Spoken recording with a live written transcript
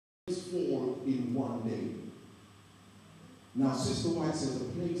in one day. Now, Sister White says the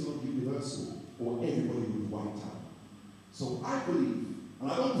plagues are not universal or everybody would wiped out. So I believe,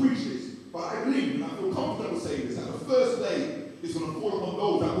 and I don't preach this, but I believe, and I feel comfortable saying this, that the first plague is going to fall upon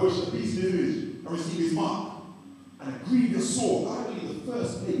those that worship the beast in his image and receive his mark. And a grievous sword. I believe the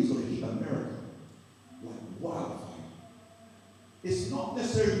first plague is going to hit America like wildfire. It's not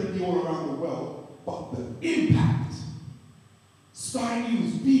necessarily going to be all around the world, but the impact. Sky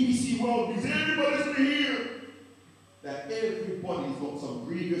News, BBC World News, everybody's going to hear that everybody's got some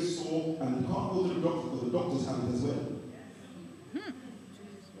grievous sore and they can't go to the doctor because the doctors have it as well.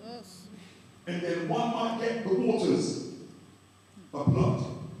 Jesus. And then one might get the waters, the blood.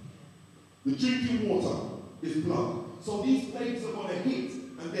 The drinking water is blood. So these plagues are going to hit.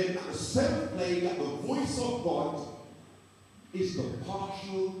 And then at the seventh plague, at the voice of God, is the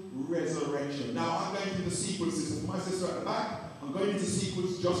partial resurrection. Now I'm going through the sequences. My sister at the back, I'm going into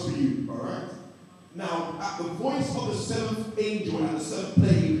sequence just for you, alright? Now, at the voice of the seventh angel at the seventh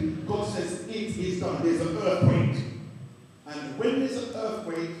plague, God says, it is done. There's an earthquake. And when there's an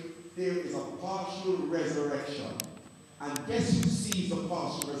earthquake, there is a partial resurrection. And guess who sees the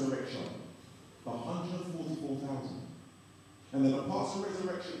partial resurrection? The 144,000. And then the partial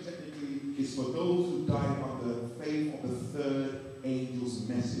resurrection technically is for those who died on the faith of the third angel's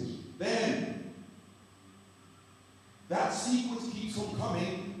message. Then, that sequence keeps on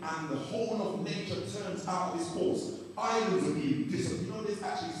coming and the whole of nature turns out its course. Islands are being disappeared. You know, there's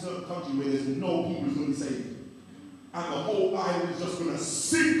actually a certain country where there's no people who's going to be saved. And the whole island is just going to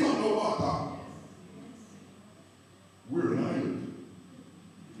sink under water. We're an island.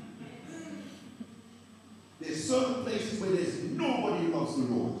 There's certain places where there's nobody who loves the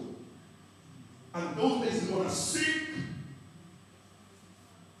Lord. And those places are going to sink.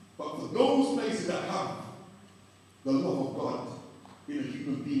 But for those places that have the love of God in a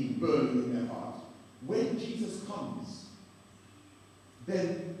human being burning in their heart, when Jesus comes,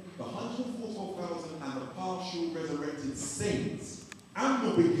 then the 144,000 and the partial resurrected saints and the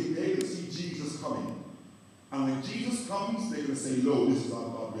wicked, they're going to see Jesus coming. And when Jesus comes, they're going to say, Lord, this is our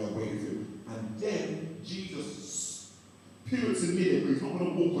God, we are waiting for him. And then Jesus pivots in midair, but he's not going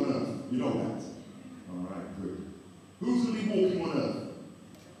to walk on earth. You know that? All right, good. Who's going to be walking on earth?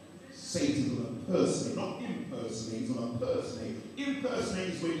 Satan's going to personate, not impersonate, he's going to personate. Impersonate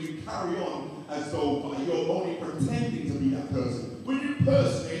is when you carry on as though you're only pretending to be that person. When you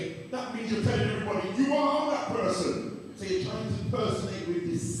personate, that means you're telling everybody you are that person. So you're trying to personate with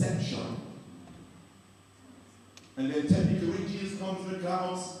deception. And then technically when Jesus comes in the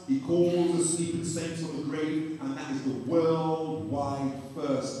clouds, he calls the sleeping saints from the grave, and that is the worldwide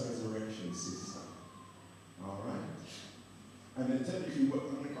first resurrection system. Alright? And then technically what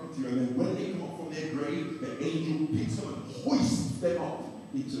I'm going to come to you, and then when they come up from their grave, the angel picks them and hoists them up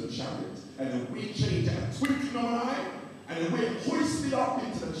into the chariot. And then we change at a twinkling of an eye, and then we're hoisted up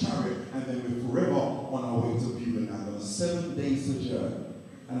into the chariot, and then we're forever on our way to Beulah on a 7-day sojourn.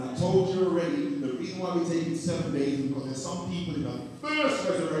 And I told you already, the reason why we take it 7 days is because there's some people in the first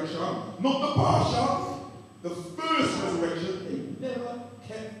resurrection, not the partial, the first resurrection, they never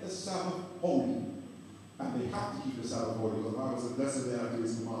kept the Sabbath holy. And they have to keep the Sabbath holy because the Bible says, blessed they are to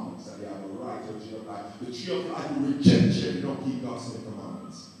his commandments, that they have a right to the tree of life. The tree of life will reject you if you don't keep God's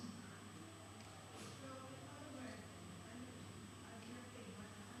commandments.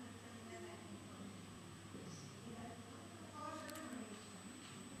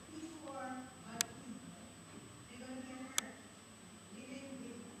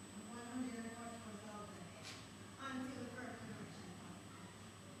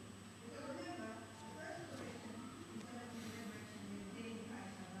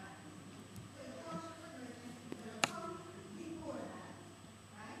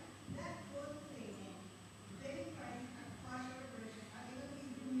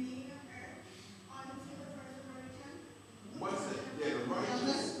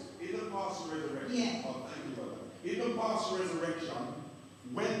 Resurrection,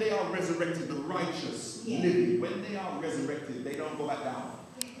 when they are resurrected, the righteous living, when they are resurrected, they don't go back down.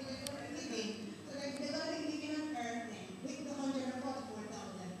 So they're going to be living on earth then, with the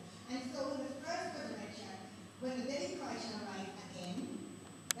 144,000. And so in the first resurrection, when the dead in Christ shall rise again,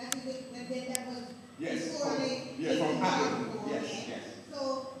 that was before they from Adam. Yes. So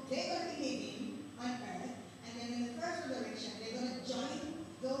they're going to be living on earth, and then in the first resurrection, they're going to join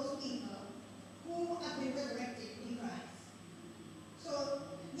those people who have been resurrected in Christ. So,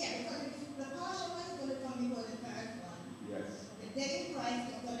 yeah, because the partial one is going to come before the first one. Yes. The dead in Christ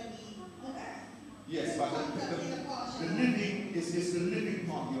is going to be on earth. Yes, but the living is the living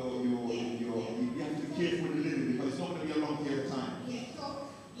part. You have to be careful with the living because it's not going to be a long period of time. Yeah, so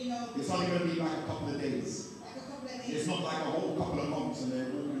you know. It's only going to be like a couple of days. Like a couple of days. It's not like a whole couple of months and they're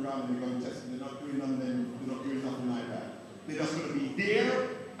walking around and they're going to test. They're not doing none of them. They're not doing nothing like that. They're just going to be there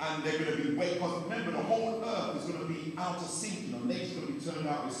and they're going to be wait. Because remember, the whole earth is going to be out of sync. You know, nature's going to be turned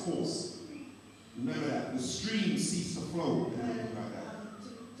out its course. Remember that. The streams cease to flow and everything like that. To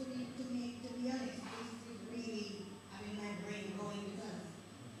be honest, this is really having my brain going because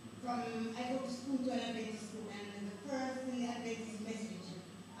I go to school to an Adventist school and the first thing the Adventist message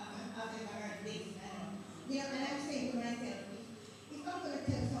I've ever heard this. You know, and I'm saying to myself, if I'm going to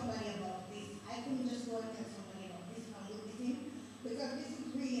tell somebody about this, I couldn't just go and tell somebody about this from witnessing, because this is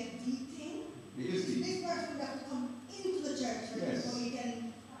really a deep thing. It is deep. This person has to come into the church first, Yes. so you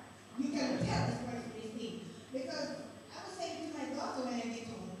can tell this person this thing. Because I was saying to my daughter when I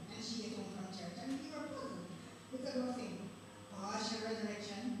get home, and she gets home from church, and we were puzzled. Because I was saying, partial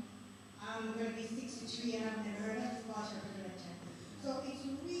resurrection, I'm going to be 63 and I've never heard of this partial resurrection. So it's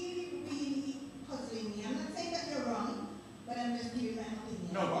really, really puzzling me. I'm not saying that you're wrong, but I'm just giving my opinion.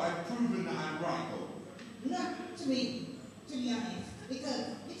 No, but I've proven that I'm right, though. Not to me, to be honest, because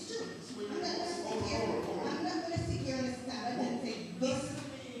it's true. I'm not going to sit here on the stand and say this,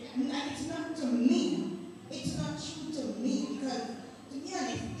 and it's not to me. It's not true to me, because to be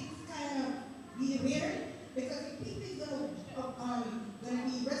honest, it's kind of really weird, because if people is going to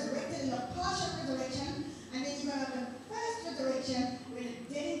be resurrected in a partial resurrection, and then you're going to have the first resurrection where the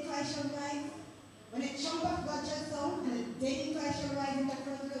dead in Christ shall rise. When the trump of God shall sound and the dead in Christ shall rise in the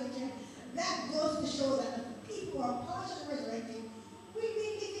first resurrection, that goes to show that the people who are partially resurrected will be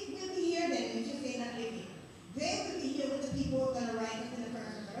here then, which is they not living. They will be here with the people who are going to rise up in the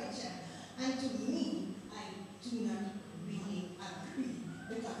first resurrection. And to me, I do not really agree,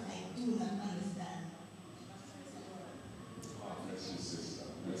 because I do not understand. Oh, bless you, sister.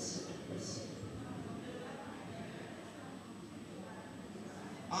 Bless you. Bless you.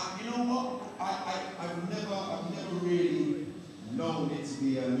 You know what? I've never really known it to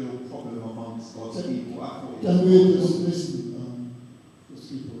be a little problem amongst God's people. I thought it Can we just listen to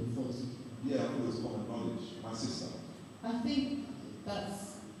people first? Yeah, I thought it was common knowledge. My sister. I think that's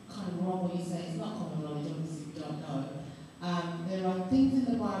kind of wrong what you say. It's not common knowledge, obviously we don't know. There are things in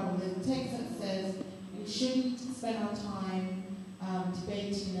the Bible, there's a text that says we shouldn't spend our time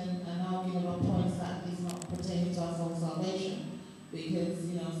debating and arguing about points that is not pertaining to our own salvation. Because,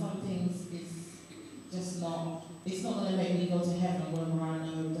 you know, some things is just not, it's not going to make me go to heaven whether I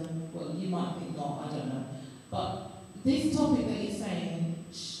know them. Well, you might think not, I don't know. But this topic that you're saying,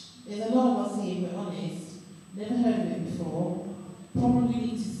 there's a lot of us here, we're honest, never heard of it before, probably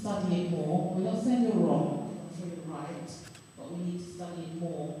need to study it more. We're not saying you're wrong, I'm sure you're right, but we need to study it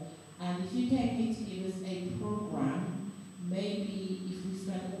more. And if you came here to give us a program, maybe if we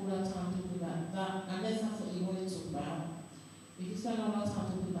spend all our time talking about that, unless that's what you want to talk about, if you spend all our time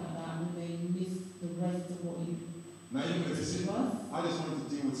talking about that, we may miss the rest of what you Now you can listen. I just wanted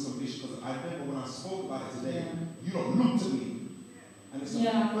to deal with some issues because I remember when I spoke about it today, you lot looked at me, and it's the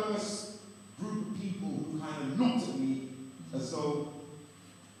first group of people who kind of looked at me as though,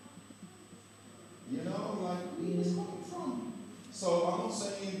 you know, like, where is this coming from? So I'm not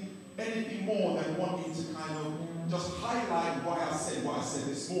saying anything more than wanting to kind of just highlight why I said what I said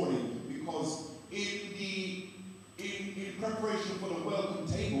this morning, because in preparation for the welcome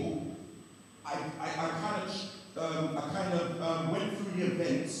table, I kind of went through the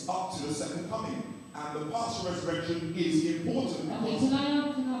events up to the second coming, and the partial resurrection is important. Okay, can I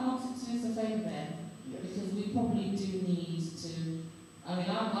ask you to do us a favour then? Yes. Because we probably do need to. I mean,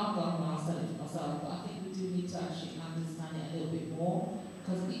 I've gone when I studied it myself, but I think we do need to actually understand it a little bit more,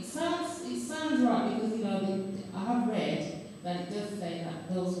 because it sounds right. Because you know, I have read that it does say that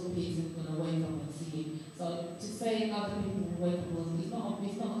those who please are going to wake up and see Him. So to say other people will wake up,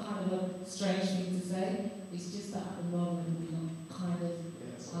 it's not kind of a strange thing to say. It's just that at the moment we don't kind of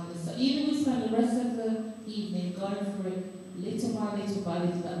understand. Even we spend the rest of the evening going through it little by little,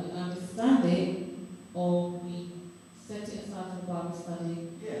 that we understand it, or we set it aside for Bible study.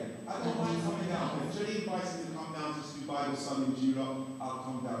 Yeah, I don't mind coming down. If Jenny invites me to come down to do Bible study with you, I'll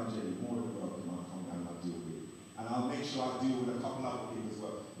come down, Jenny. More than welcome. I'll come down and I'll deal with it. And I'll make sure I deal with a couple other people as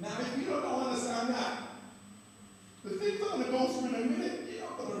well. Now, if you don't understand that, the things I'm going to go through in a minute, you're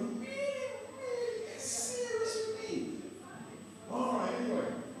not going to really get serious with me. All right, anyway.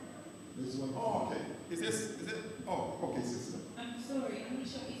 This one. Oh, okay. Is it? Oh, okay, sister. I'm sorry, I'm not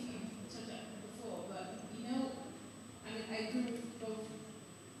sure if you've touched on it before, but you know, I mean, I grew up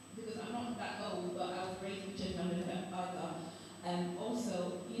because I'm not that old, but I was raised in church under her father. And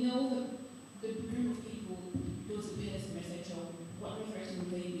also, you know, the group of people, those who been a message of what resurrection will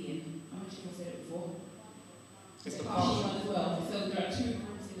they be in? I'm not sure if I said it before. It's the partial partial one as well. So there are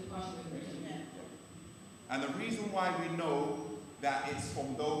And the reason why we know that it's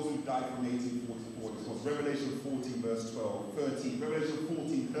from those who died from 1844 is because Revelation 14 verse 13. Revelation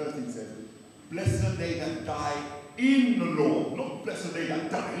 14:13 says, blessed are they that die in the Lord, not blessed are they that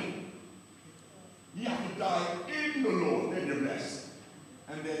die. You have to die in the Lord, then you're blessed.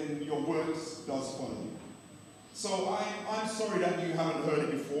 And then your works does follow you. So I'm sorry that you haven't heard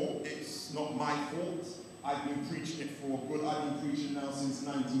it before. It's not my fault. I've been preaching it for good. I've been preaching now since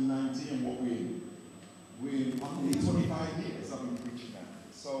 1990, and what we're 25 years I've been preaching that.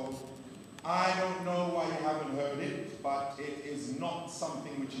 So I don't know why you haven't heard it, but it is not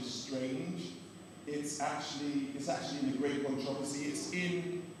something which is strange. It's actually in the great controversy. It's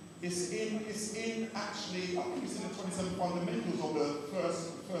in actually, I think it's in the 27 fundamentals of the first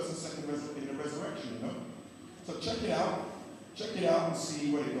and second in the resurrection, you know? So check it out and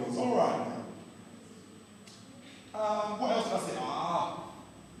see where it goes. All right. What else did I say?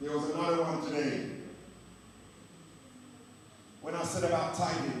 There was another one today. When I said about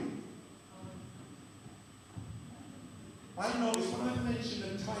tithing. I noticed when I mentioned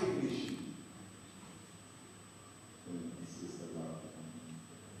the tithing issue,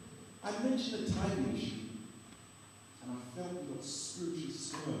 I mentioned the tithing issue, and I felt it was spiritually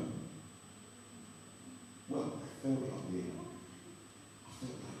stirred. Well, I felt it up there. I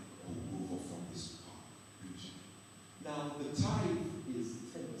felt like a mover from this preaching. Now, the tithe is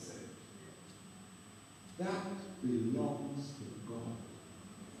 10%. That belongs to God.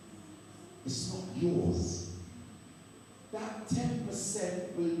 It's not yours. That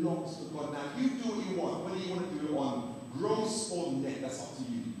 10% belongs to God. Now, you do what you want. Whether you want to do it on gross or net, that's up to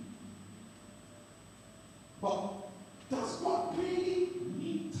you. But does God really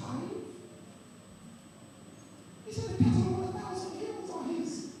need tithe? He said the cattle on 1,000 hills are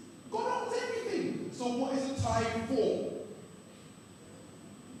his. God owns everything. So what is a tithe for?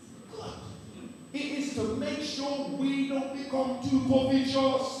 Good. It is to make sure we don't become too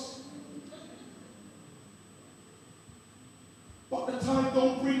covetous. But the tithe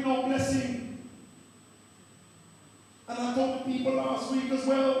don't bring no blessing. And I told the people last week as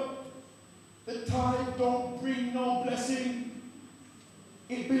well, the tithe don't bring no blessing.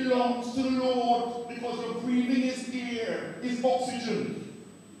 It belongs to the Lord because your breathing is air, is oxygen.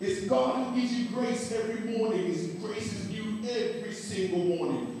 It's God who gives you grace every morning. His grace is new every single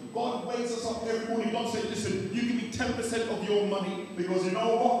morning. God wakes us up every morning. God said, listen, you give me 10% of your money because you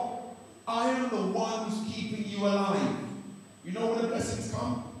know what? I am the one who's keeping you alive. You know where the blessings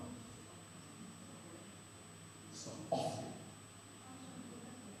come? It's the offering.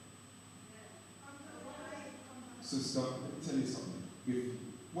 Sister, let me tell you something.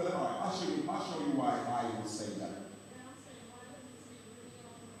 All right, I'll show you why I will say that.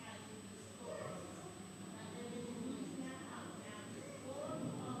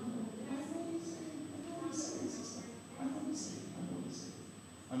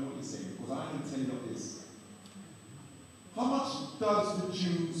 I know what you're saying, because I am telling you this. How much does the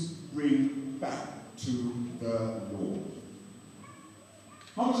Jews bring back to the Lord?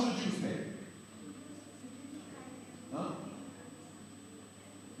 How much do the Jews pay? Huh?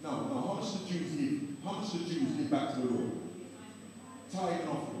 No, how much do the Jews give? How much do the Jews give back to the Lord? Tithe and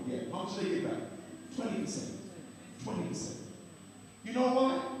offering, yeah. How much do they give back? 20%. 20%. You know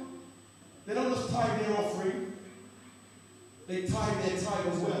why? They don't just tithe their offering, they tithe their tithe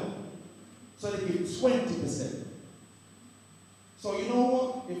as well. So they give 20%. So you know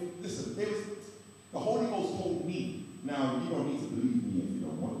what? Listen, the Holy Ghost told me, now you don't need to believe me if you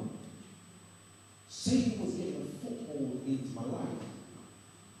don't want to. Satan was getting a foothold into my life.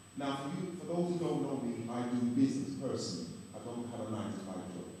 Now, for those who don't know me, I do business personally. I don't have a 9-to-5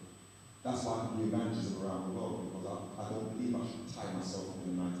 job. That's why I can do evangelism around the world, because I don't believe I should tie myself up in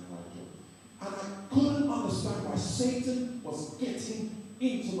a 9-to-5 job. And I couldn't understand why Satan was getting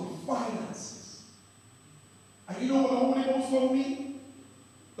into my finances. And you know what the Holy Ghost told me?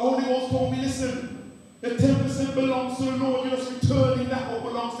 The Holy Ghost told me, listen, the 10% belongs to the Lord. You're just returning that what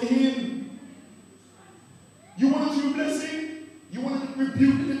belongs to Him. You want a true blessing? You want to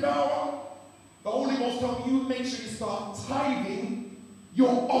rebuke the devourer? The Holy Ghost told me, you make sure you start tithing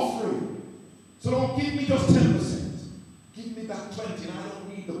your offering. So don't give me just 10%. Give me that 20, and I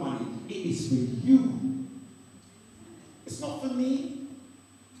don't need the money. It is for you. It's not for me.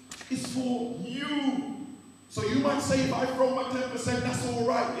 It's for you. So you might say, if I throw my 10%, that's all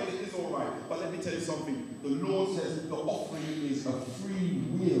right. Yeah, it is all right. But let me tell you something. The Lord says the offering is a free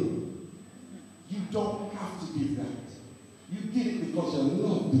will. You don't have to give that. You give it because you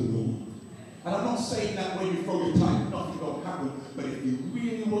love the Lord. And I'm not saying that when you throw your tithe, nothing don't happen. But if you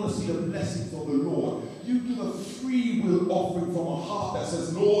really want to see the blessings of the Lord, you give a free will offering from a heart that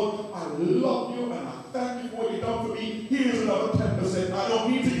says, Lord, I love you and I thank you for what you've done for me. Here's another 10%. I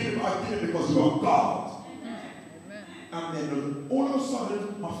don't need to give it, I give it because you are God. Amen. And then all of a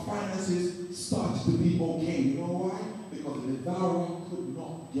sudden, my finances started to be okay. You know why? Because the devourer could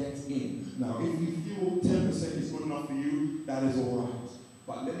not get in. Now, if you feel 10% is good enough for you, that is all right.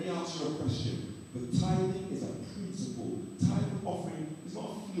 But let me ask you a question. The tithing is a principle. Tithing offering is not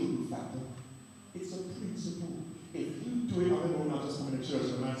a feel-good factor. It's a principle. If you do it, I remember when I just come into church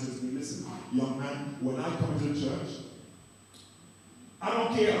and the man says to me, listen, young man, when I come into the church, I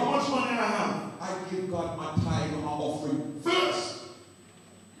don't care how much money I have, I give God my tithe and my offering first.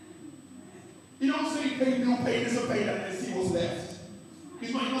 You don't say you'll pay this and pay that and see what's left.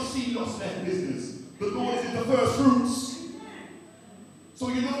 It's not, you don't see what's left business. The Lord is in the first fruits. So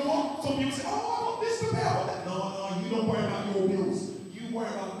you know what? Some people say, oh, I want this to pay. I want that. No, you don't worry about your bills. You worry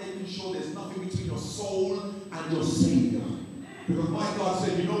about making sure there's nothing between your soul and your Savior. Because my God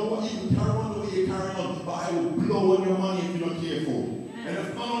said, you know what? You can carry on the way you're carrying on, but I will blow on your money if you're not careful. And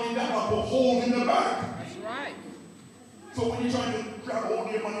if not only that, I'll put holes in the back. That's right. So when you're trying to grab hold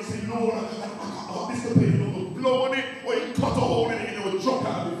of your money and say, Lord, I want this to pay, you know, blow on it, or you cut a hole in it and it will drop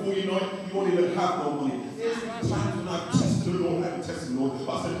out before you know it, you won't even have no money. There's been times when I've tested the Lord, I haven't tested the Lord, but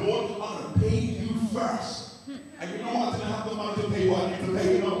I said, Lord, I'm going to pay you first. And you know I didn't have the money to pay what I need to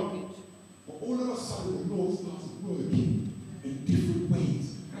pay, you know. But all of a sudden, the Lord starts working in different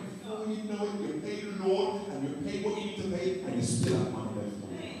ways. And before you know it, you pay the Lord, and you pay what you need to pay, and you still have money left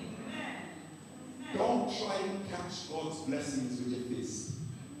for you. Don't try and catch God's blessings with your fist.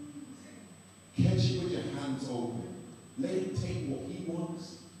 Catch it with your hands open. Let him take what he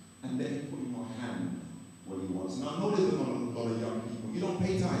wants, and let him put in your hand what he wants. Now, I know there's a lot of young people. You don't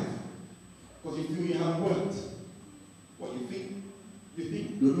pay tithe because you feel you haven't worked. What you think? You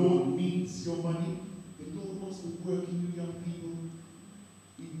think the Lord needs your money? The Lord wants to work in you, young people.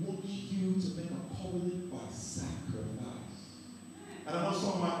 He wants you to make a covenant by sacrifice. And I know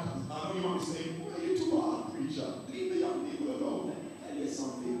some of my cousins, I know you might be saying, well, you're too hard, preacher. Leave the young people alone. Tell you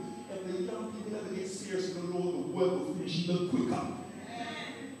something. If the young people ever get serious with the Lord, the work will finish even quicker.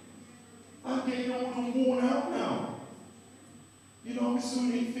 I'm getting old and worn out now. You know, I'm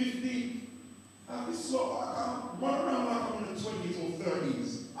soon in 50. I'm slow. I can't run around like I'm in the 20s or 30s.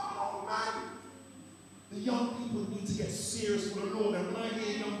 Oh, man. The young people need to get serious with the Lord. And when I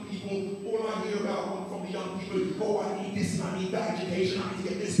hear young people, all I hear about from the young people is, oh, I need this and I need that education. I need to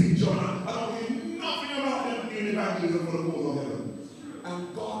get this big job. I don't hear nothing about them doing evangelism for the cause of heaven.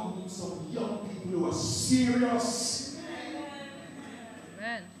 And God needs some young people who are serious.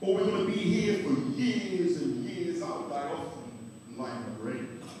 Amen. Or we're going to be here for years and years. I'll die off and lie in the grave.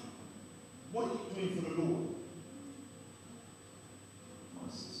 What are you doing for the Lord? My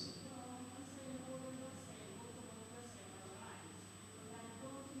sister.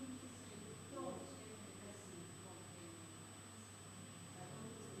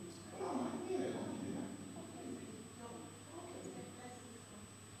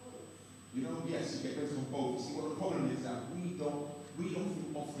 You know, yes, you get better from both. See, what the problem is that we don't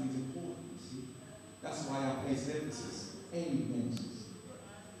think offering is important, you see. That's why I place emphasis. Amen.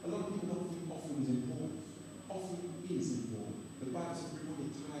 A lot of people don't think offering is important. Offering is important. The Bible says bring all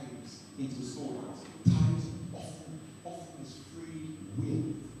your tithes into the storehouse. Tithes, offering is free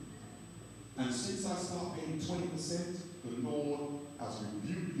will. And since I started paying 20%, the Lord has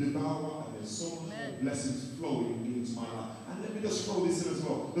rebuked the devourer, and there's so much more blessings flowing into my life. And let me just throw this in as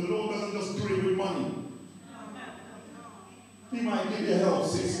well. The Lord doesn't just do it with money. He might give you help,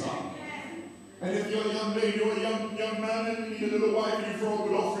 sister. And if you're a young lady or a young man and you need a little wife and you throw a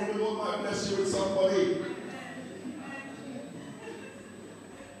good offering, the Lord might bless you with somebody.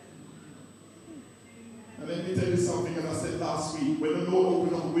 And let me tell you something, as I said last week, when the Lord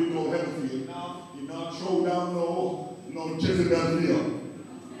opened up a window of heaven for you, now you not throw down no Jezebel here.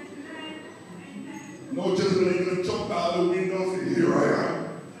 No Jezebel ain't going to jump out of the window and say, here I am.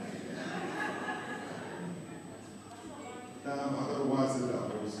 I don't know why I said that,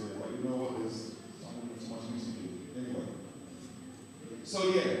 but you know what, there's too much use to do. Anyway.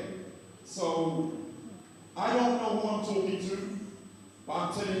 So I don't know who I'm talking to, but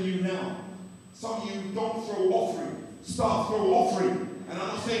I'm telling you now. Some of you don't throw offering. Start throw offering. And I'm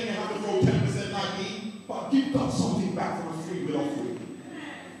not saying you have to throw 10% like me, but give God something back from a free will offering.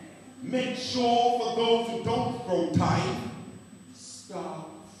 Make sure for those who don't throw tithe, start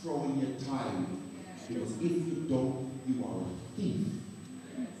throwing your tithe. Because if you don't, you are a thief.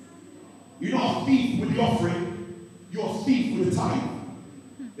 You're not a thief with the offering, you're a thief with the tithe.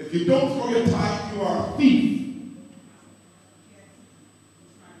 If you don't throw your tithe, you are a thief.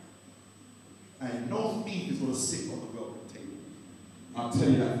 And no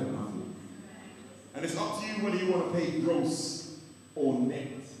And it's up to you whether you want to pay gross or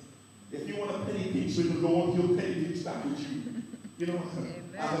net. If you want to penny pinch with the Lord, he'll penny pinch back with you. You know,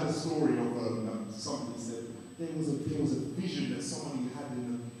 I heard a story of somebody said there was a vision that somebody had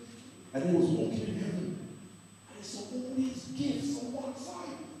and they was walking in heaven. And they saw all these gifts on one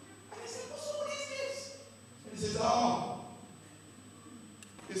side. And they said, what's all these gifts? And he says,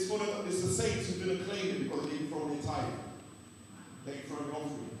 it's the saints who didn't claim it because they didn't throw their tithe. They ain't throwing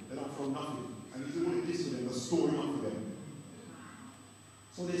offering. They don't throw nothing. And he's doing this for them, they're storing up for them.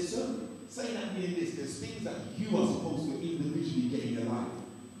 So there's certain, saying that meaning this, there's things that you are supposed to individually get in your life.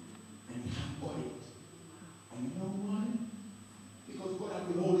 And you haven't got it. And you know why? Because God has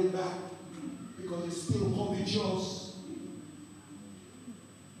been holding back. Because it's still covetous.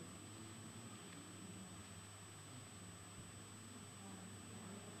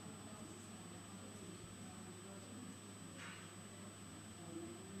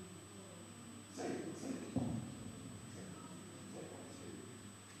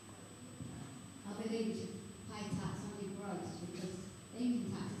 I believe you should pay tax on your gross because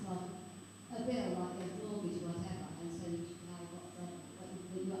income tax is like a bill, like your mortgage or whatever, and so you should pay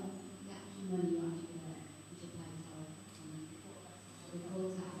the actual money you actually get. You should pay tax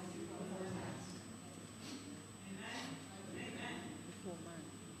before tax.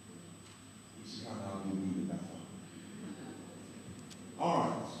 You should kind of argue with that one. All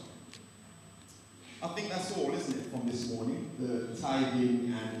right. I think that's all, isn't it, from this morning? The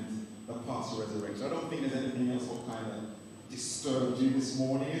tithing and the partial resurrection. I don't think there's anything else what kind of disturbed you this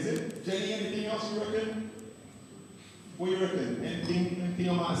morning, is it? Jenny, anything else you reckon? What do you reckon? Anything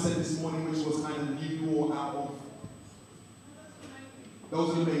I might have said this morning which was kind of new or out of?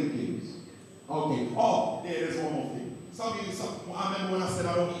 Those are the main things. Okay. Oh, yeah, there's one more thing. I remember when I said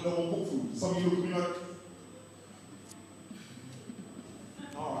I don't eat no more cooked food. Some of you look at me like,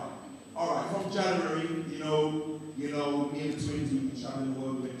 all right, from January, me and the twins, we've been traveling the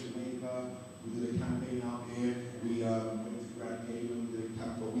world, we went to Jamaica, we did a campaign out there, we went to Grand Haven, we did a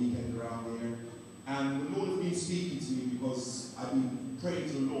camp for a weekend around there, and the Lord has been speaking to me because I've been praying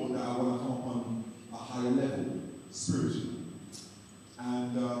to the Lord that I want to come up on a higher level, spiritually.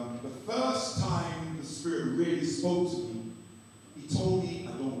 And the first time the Spirit really spoke to me, He told me,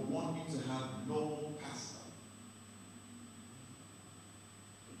 I don't want you to have no pastor.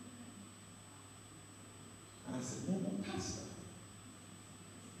 And I said, no more pastor.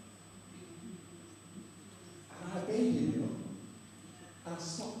 And I obeyed him, and I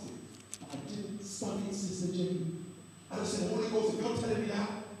stopped it. I didn't study it, Sister Jenny. And I said, Holy Ghost, if you're telling me that,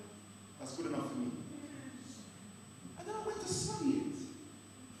 that's good enough for me. And then I went to study it.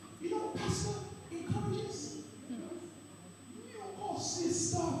 You know what pastor encourages?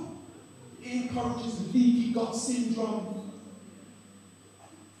 Sister. It encourages leaky gut syndrome.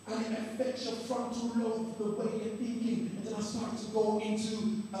 And it affects your frontal lobe, the way you're thinking. And then I started to go into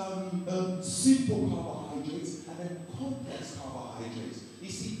simple carbohydrates and then complex carbohydrates. You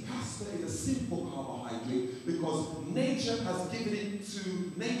see, pasta is a simple carbohydrate because nature has given it to,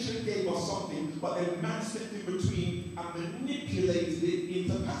 nature gave us something, but then man stepped in between and manipulated it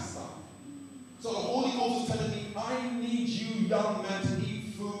into pasta. So the Holy Ghost is telling me, I need you, young man, to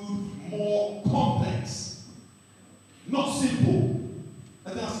eat food more complex, not simple.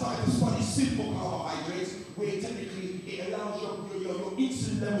 And then I started to study simple carbohydrates, where technically it allows your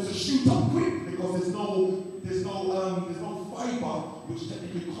insulin levels to shoot up quick because there's no fiber, which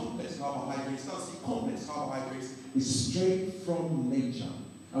technically complex carbohydrates. Now see, complex carbohydrates is straight from nature,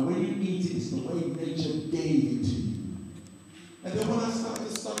 and when you eat it, it's the way nature gave it to you. And then when I started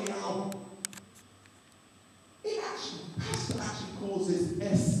to study how pasta actually causes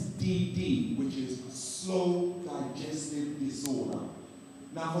SDD, which is slow digestive disorder.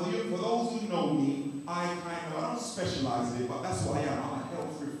 Now, for those who know me, I don't specialize in it, but that's what I am. I'm a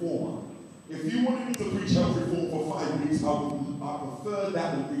health reformer. If you wanted me to preach health reform for 5 weeks, I prefer that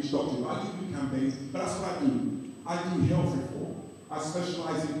than preach doctrine. I do campaigns, but that's what I do. I do health reform. I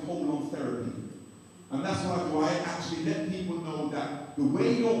specialize in colon therapy. And that's what I do. I actually let people know that the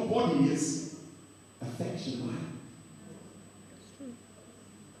way your body is affects your mind.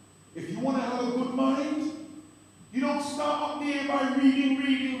 If you want to have a good mind, you don't start up there by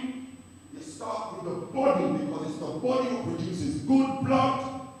reading. You start with the body, because it's the body that produces good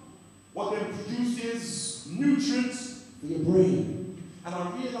blood, what then produces nutrients for your brain. And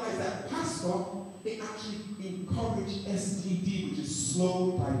I realized that pasta, it actually encouraged STD, which is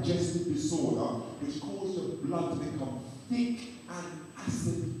slow digestive disorder, which causes your blood to become thick and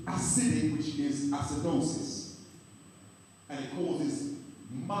acidic, which is acidosis. And it causes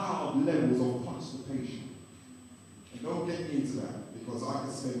mild levels of constipation. And don't get me into that, Because I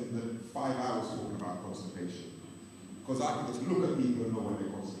could spend 5 hours talking about constipation. Because I can just look at people and know when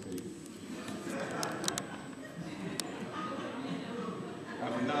they're constipated.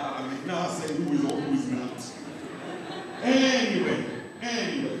 Now I say who is or who is not. Anyway.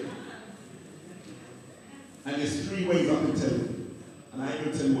 And there's 3 ways I can tell you. And I ain't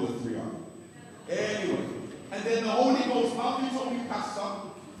going to tell you what the 3 are. Anyway. And then the Holy Ghost, after he told me, Pastor,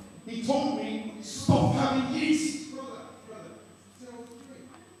 he told me, stop having yeast. Brother, tell 3.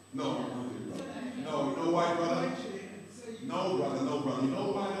 No, you know why, brother? No, brother. You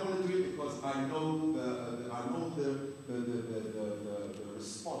know why I don't want to do it? Because I know the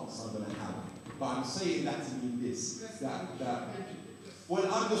response I'm going to have. But I'm saying that to mean this. Well,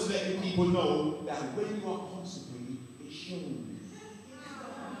 I'm just letting people know that when you are constipated, it shows.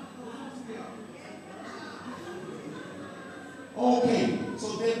 Okay,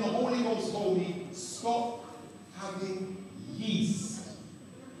 so then the Holy Ghost told me, stop having yeast.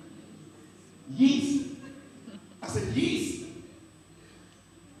 Yeast. I said, yeast?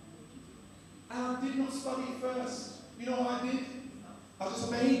 And I did not study it first. You know what I did? I just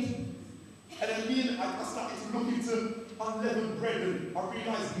obeyed. And then I started to look into unleavened bread, and I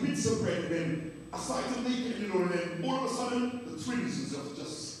realized mitzvah bread, and then I started to make it, and then all of a sudden, the twins are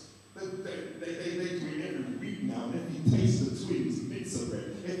just they do it every week now, and if you taste the twins, mitzvah bread.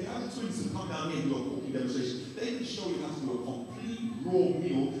 If the other twins have come down here and do a cooking demonstration, they can show you how to do a complete raw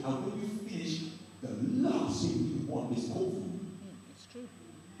meal, and when you finish, the last thing you want is cold food. It's true.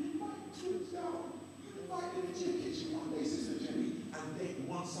 You invite twins down. You invite them into your kitchen one day, Sister Jenny, and then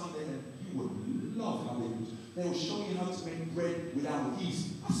one Sunday, you would love how they do. They will show you how to make bread without yeast.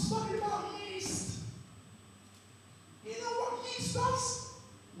 I studied about yeast. You know what yeast does?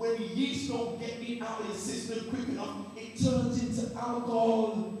 When the yeast don't get me out of the system quick enough, it turns into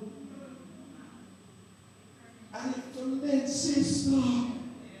alcohol. And it ferments, sister.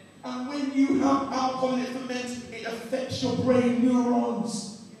 And when you have alcohol and it ferments, it affects your brain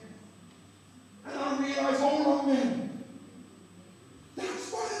neurons. And I realized, hold on then.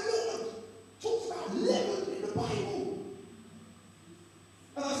 That's why the Lord talks about leaven in the Bible.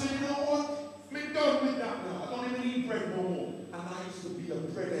 And I said, you know what? I'm done with that now. I don't even eat bread no more. And I used to be a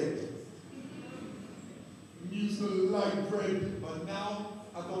breadhead. Used to like bread, but now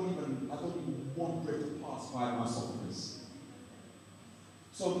I don't even want bread to pass by my esophagus.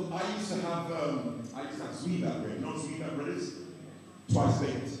 So I used to have sweet-out bread. You know what sweet-out bread is? Twice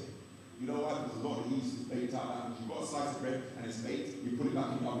baked. You know why? Because a lot of the yeast is baked out. You've got a slice of bread and it's baked, you put it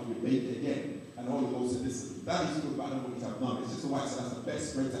back in the oven, you bake it again. And all the Ghost said, listen, that is good, but I don't want you to have none. It's just a white, so that's the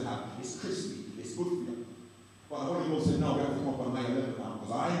best bread to have. It's crispy, it's good for you. But the Holy Ghost said, no, we have to come up on higher level now,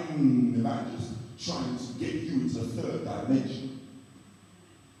 because I'm the evangelist trying to get you into the 3rd dimension.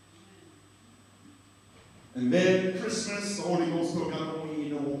 And then Christmas, the Holy Ghost told me, I don't want to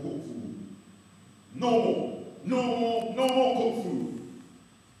eat no more cooked food. No more cooked food.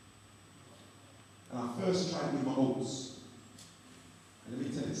 And I first tried with my oats. And let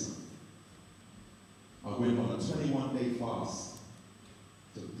me tell you something. I went on a 21-day fast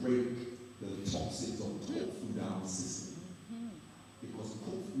to break the toxins of cooked food out of the system. Because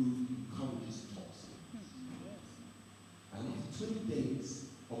cooked food encourages toxins. And after 20 days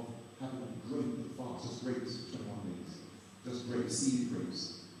of having a great fast, just grapes, 21 days, just grapes, seeded grapes.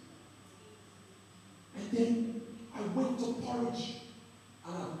 And then I went to porridge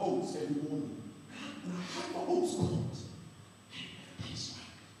and I had oats every morning. And I had my oats cooked. And it tastes right.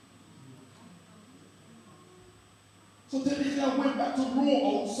 So then I went back to raw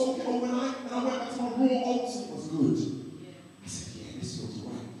oats, soak it overnight, and I went back to my raw oats and it was good. I said, yeah, this feels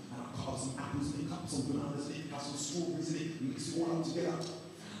right. And I cut up some apples in it, cut up some bananas in it, cut some strawberries in it, mix it all up together.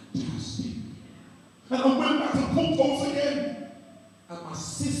 Fantastic. And I went back to cooked oats again. And my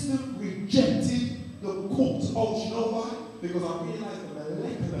system rejected the cooked oats. You know why? Because I realized the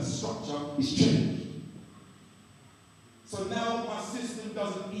molecular structure is changed. So now my system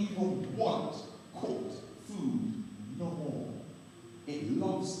doesn't even want cooked food no more. It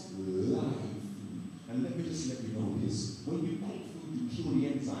loves live food. And let me just let you know this. When you cook food, you kill the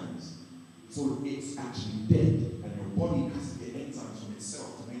enzymes. So it's actually dead. And your body has to get enzymes from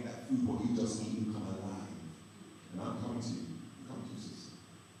itself to make that food what you just eat come alive. And I'm coming to you. I'm coming to you, sister.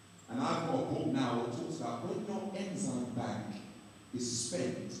 And I've got a book now that talks about when your enzyme bank is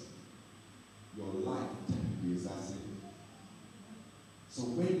spent, your life technically is as it. So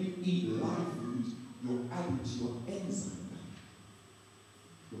when you eat live food, you're adding to your enzyme bank.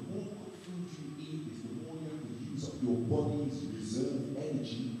 The more cooked food you eat is the more you have to use up your body's reserve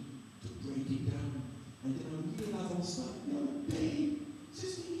energy to break it down. And then I realized I was like, no, babe,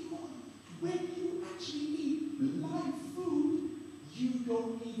 Sister Yvonne, when you actually eat live food,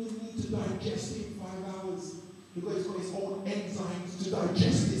 even need to digest it in 5 hours because it's got its own enzymes to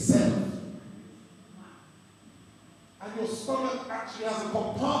digest itself. And your stomach actually has a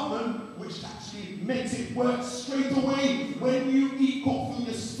compartment which actually makes it work straight away. When you eat cooked food,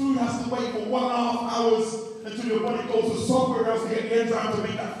 your food has to wait for 1.5 hours until your body goes to somewhere else to get the enzyme to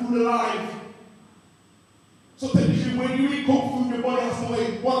make that food alive. So technically, when you eat cooked food, your body has to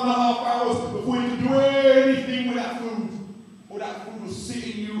wait 1.5 hours before you can do anything with that food. Or that food will sit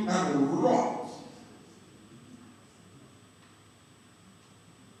in you and rot.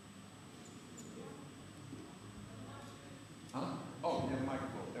 Huh? Oh, yeah,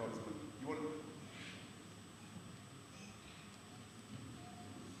 microphone. That was good. You want to?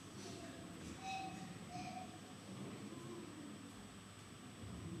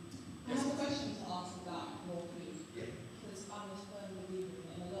 I have a question to ask about raw food. Yeah. Because I'm a firm believer in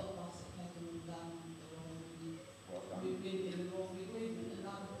it, and a lot of us at Peckham have done the raw food. We've been in the raw food movement, and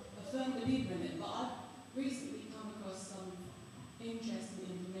I'm a firm believer in it. But I've recently come across some interesting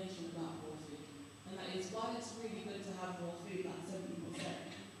information about raw food. And that is, while it's really good to have raw food, like 70%,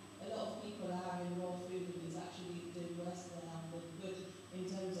 a lot of people are having raw food and it's actually doing worse than good in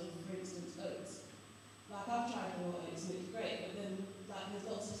terms of, for instance, oats. Like, I've tried raw oats and it's great, but then like there's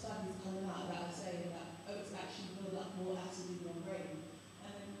lots of studies coming out that are saying that oats actually build up more acid in your brain.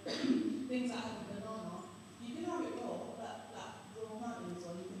 And then things like having banana, you can have it raw, that raw mountains,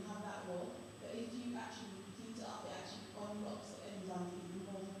 or you can have that raw, but if you actually heat it up, it actually unlocks the enzymes even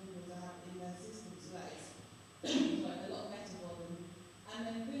more for people to have in their system, so that it's like a lot better for them. And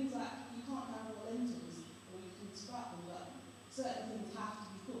then things like, you can't have raw lentils, or you can scrap them, but certain things have to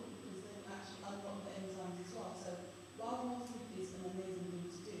be cooked because they actually unlock the enzymes as well. So while raw food is an amazing thing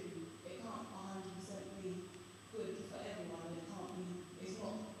to do, it can't 100% be good for everyone. It can't be, it's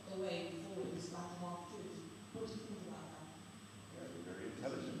not the way forward, it's like a half truth. What do you think about that? Yeah, you're very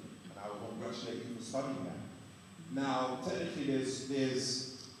intelligent, and I will congratulate you for studying that. Now, technically,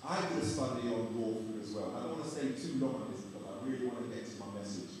 I did a study on raw food as well. I don't want to stay too long on this because I really want to get to my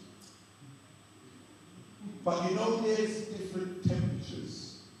message. But you know, there's different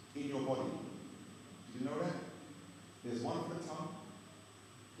temperatures in your body. Did you know that? There's one for the tongue.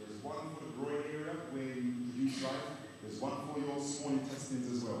 There's one for the groin area where you produce life. There's one for your small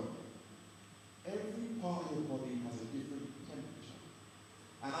intestines as well. Every part of your body has a different temperature.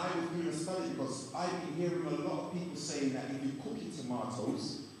 And I was doing a study because I've been hearing a lot of people saying that if you cook your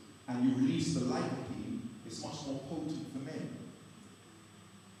tomatoes and you release the lycopene, it's much more potent for men.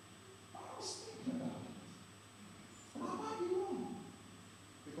 I was thinking about it. And I might be wrong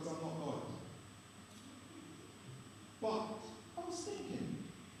because I'm not God. But I was thinking,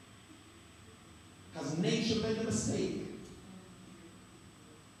 has nature made a mistake?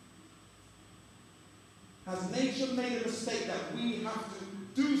 Has nature made a mistake that we have to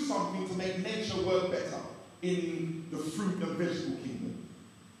do something to make nature work better in the fruit and vegetable kingdom?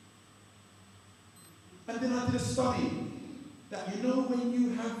 And then I did a study that, you know, when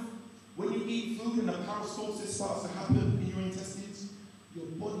you eat food and the peristalsis starts to happen in your intestines, your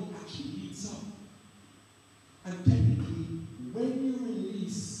body actually heats up. And technically, when you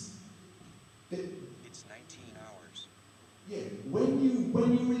release It's 19 hours. Yeah, when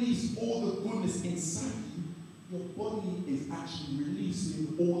you release all the goodness inside you, your body is actually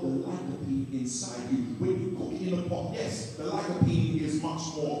releasing all the lycopene inside you. When you cook in a pot, yes, the lycopene is much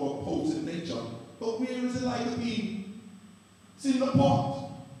more of a potent nature. But where is the lycopene? It's in the pot,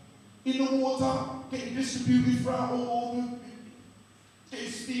 in the water, getting distributed throughout all the,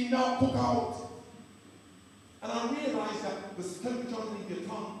 getting steamed out, cooked out. And I realized that the temperature underneath your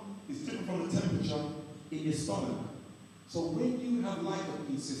tongue is different from the temperature in your stomach. So when you have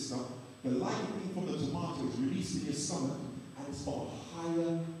lycopene, sister, the lycopene from the tomato is released in your stomach and it's of a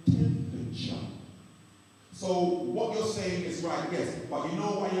higher temperature. So what you're saying is right, yes, but you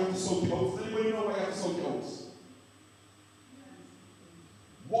know why you have to soak your oats? Does anybody know why you have to soak your oats?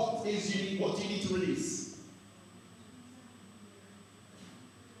 What do you need to release?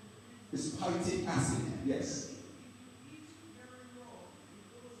 It's phytic acid, yes.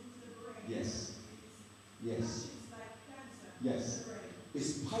 Yes. Yes. Yes.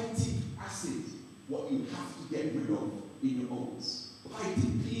 It's phytic acid, what you have to get rid of in your oats.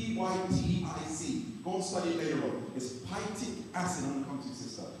 Phytic, P-Y-T-I-C. Go and study it later on. It's phytic acid, I'm going to come to you,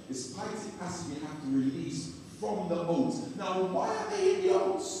 sister. It's phytic acid you have to release from the oats. Now, why are they in the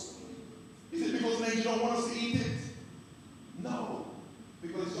oats? Is it because nature don't want us to eat it? No.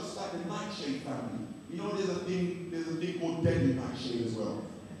 Because it's just like the nightshade family. You know, there's a thing called deadly nightshade as well.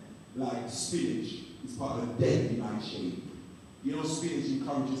 Like spinach is part of the deadly nightshade. You know, spinach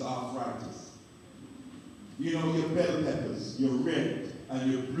encourages arthritis. You know, your bell peppers, your red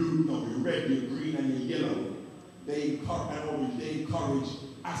and you're blue, no, you're red, you're green, and you're yellow. They encourage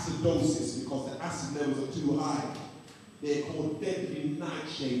acidosis because the acid levels are too high. They're called deadly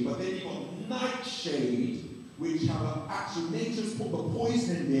nightshade. But then you've got nightshade, which have actual nature's put the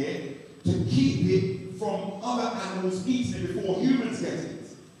poison in there to keep it from other animals eating it before humans get it.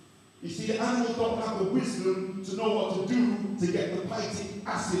 You see, the animals don't have the wisdom to know what to do to get the phytic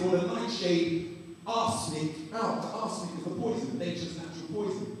acid or the nightshade arsenic out. The arsenic is the poison, nature's natural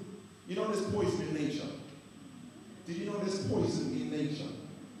poison. You know there's poison in nature. Did you know there's poison in nature?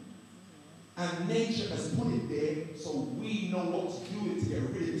 And nature has put it there so we know what to do with it to get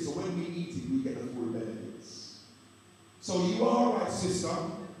rid of it. So when we eat it, we get the full benefits. So you are right, sister.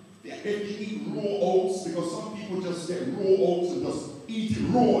 If you eat raw oats, because some people just get raw oats and just eat it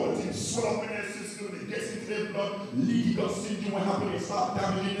raw and it swell up in their system, it gets into their blood, leaky gut syndrome, what happens, it starts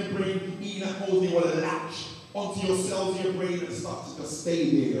damaging their brain, eating that whole thing will latch onto your cells in your brain and start to just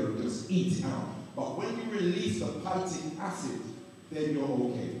stay there and just eat it out. But when you release the phytic acid, then you're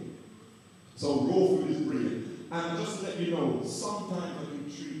okay. So raw food is brilliant. And just to let you know, sometimes I can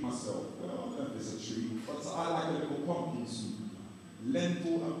treat myself. Well, I don't know if it's a treat, but I like a little pumpkin soup.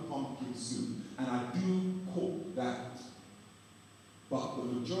 Lentil and pumpkin soup. And I do cook that. But the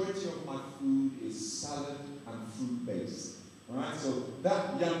majority of my food is salad and fruit based. Alright, so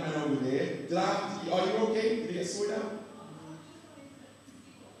that young man over there, are you okay? Did he get sorted out?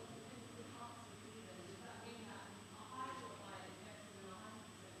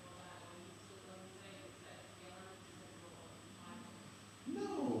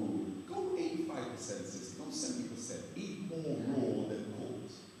 No, go 85%, sis, go 70%. Eat more raw than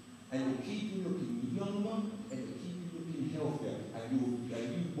cooked. And you'll keep you looking younger and you'll keep you looking healthier. And you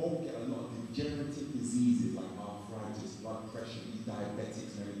won't get a lot of degenerative diseases like arthritis, blood pressure,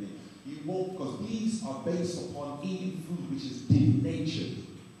 diabetics and everything. You won't, because these are based upon eating food which is denatured.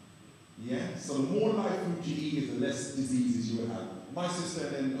 Yeah? So the more live food you eat, the less diseases you will have. My sister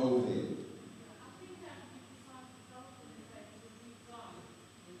then over there.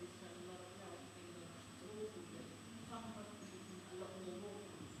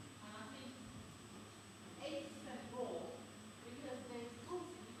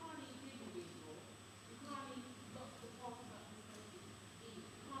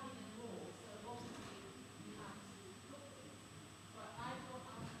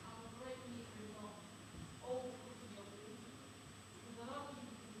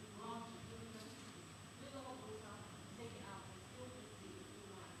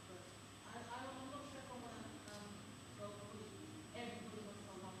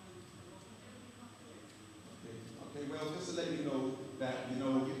 Well, just to let you know that you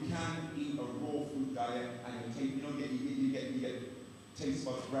can eat a raw food diet and you get taste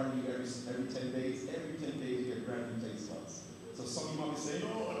buds brand new every 10 days. Every 10 days you get brand new taste buds. So some of you might be saying,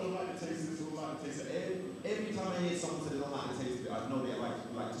 "Oh, I don't like the taste of this, I don't like the taste of it." Every time I hear someone say they don't like the taste of it, I know they like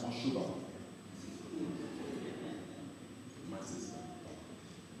too much sugar. My sister.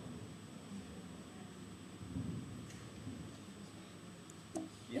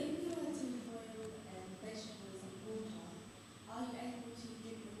 Yeah.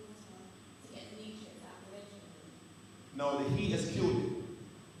 No, the heat has killed it.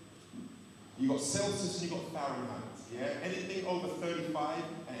 You got Celsius and you got Fahrenheit. Yeah, anything over 35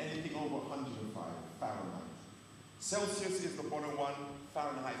 and anything over 105 Fahrenheit. Celsius is the bottom one,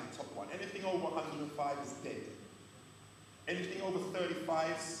 Fahrenheit is the top one. Anything over 105 is dead. Anything over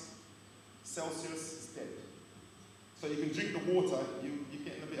 35 Celsius is dead. So you can drink the water, you're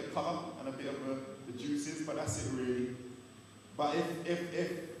getting a bit of colour and a bit of the juices, but that's it really. But if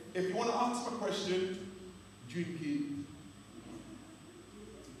you want to ask a question, drink it.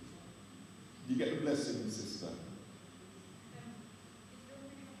 You get the blessing, sister.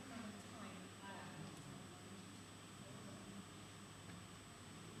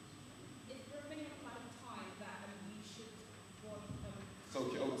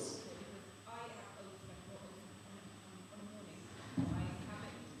 Soak your oats.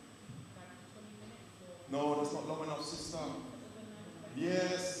 No, that's not long enough, sister.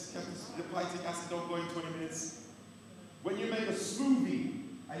 Yes, the phytic acid don't go in 20 minutes. When you make a smoothie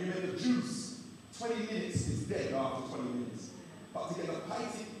and you make a juice, 20 minutes is dead after 20 minutes. But to get the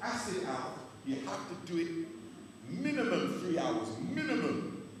phytic acid out, you have to do it minimum 3 hours.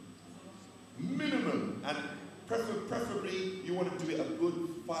 Minimum. And preferably, you want to do it a good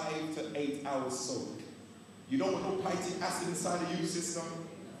 5 to 8 hours soak. You don't want no phytic acid inside of you, sister.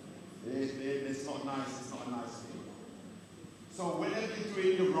 It's not nice. It's not a nice thing. So whenever you're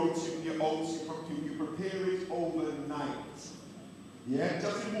doing your oats, you prepare it overnight. Yeah,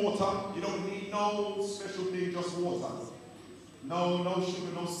 just in water. You don't need no special thing, just water. No, no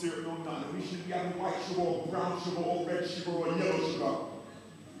sugar, no syrup, no nothing. We shouldn't be having white sugar or brown sugar or red sugar or yellow sugar.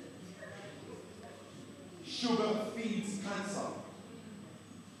 Sugar feeds cancer.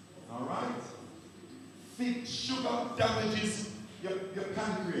 All right? Sugar damages your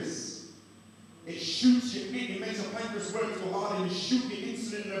pancreas. It shoots it makes your pancreas work too hard and you shoot your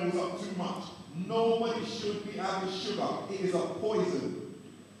insulin levels up too much. Nobody should be having sugar. It is a poison.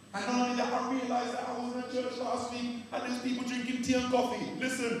 And not only that, I realized that I was in a church last week and there's people drinking tea and coffee.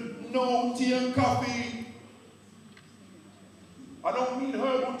 Listen, no tea and coffee. I don't mean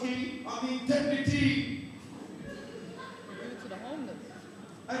herbal tea, I mean tender tea.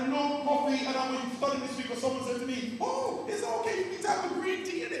 And no coffee, and I went studying this week because someone said to me, oh, it's okay, you need to have a green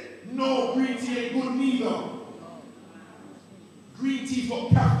tea in it. No, green tea ain't good neither. Green tea's got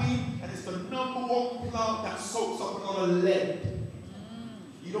caffeine, and it's the #1 plant that soaks up a lot of lead.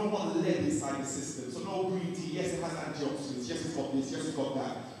 You don't want lead inside your system. So no green tea. Yes, it has antioxidants. Yes, it's got this. Yes, it's got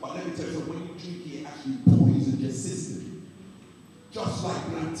that. But let me tell you, so when you drink it, it actually poisons your system. Just like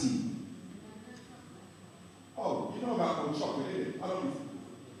black tea. Oh, you know about no chocolate, innit? I don't.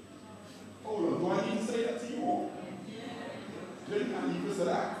 Hold on, do I need to say that to you all? Drink and you listen to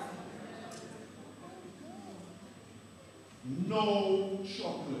that. No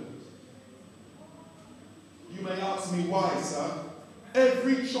chocolate. You may ask me why, sir.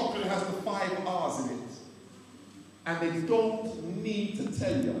 Every chocolate has the 5 R's in it. And they don't need to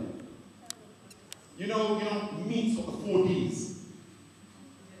tell you. You know, meat's got the 4 Ds.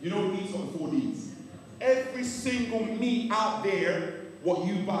 You know meat's got the 4 Ds. Every single meat out there, what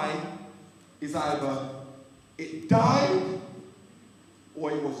you buy, is either it died,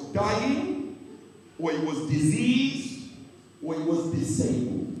 or it was dying, or it was diseased, or it was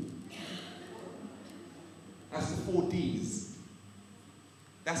disabled. That's the 4 Ds.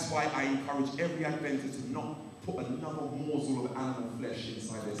 That's why I encourage every Adventist to not put another morsel of animal flesh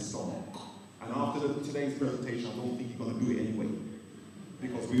inside their stomach. And after today's presentation, I don't think you're going to do it anyway.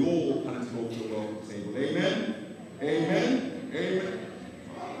 Because we all plan to go to the welcome table. Amen? Amen? Amen?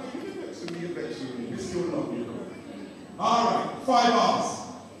 We still love you. Alright, 5 R's.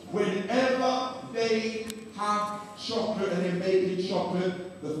 Whenever they have chocolate and they're making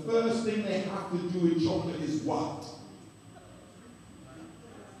chocolate, the first thing they have to do with chocolate is what?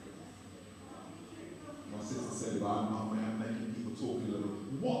 My sister said it, but I'm making people talk a little.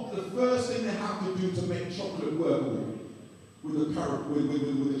 What the first thing they have to do to make chocolate work with the chocolate?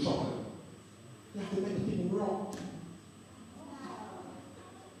 You have to make the thing rot.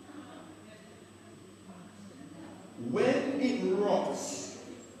 When it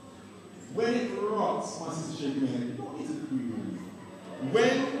rots, my sister shaking her head, you don't need to agree with me.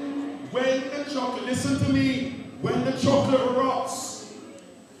 When the chocolate, listen to me, when the chocolate rots,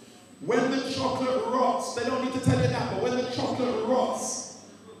 they don't need to tell you that, but when the chocolate rots,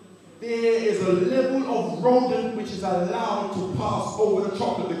 there is a level of rodent which is allowed to pass over the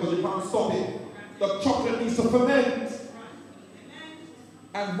chocolate because you can't stop it. The chocolate needs to ferment.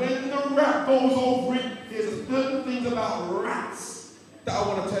 And when the rat goes over it, there's certain things about rats that I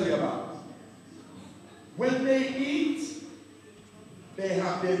want to tell you about. When they eat, they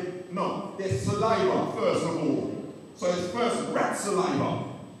have their saliva first of all. So it's first rat saliva.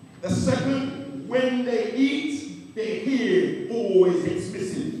 The second, when they eat, their hair always gets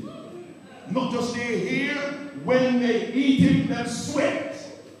missing. Not just their hair, when they eat it, they sweat.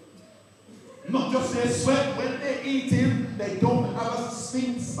 Not just their sweat, when they eat it, they don't have a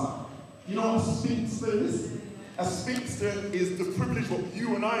sphincter. You know what a sphincter is? A sphincter is the privilege what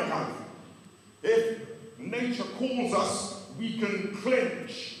you and I have. If nature calls us, we can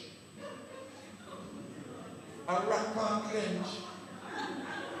clench. A rat can't clench.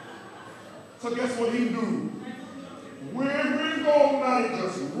 So guess what he do? Wherever he go, man,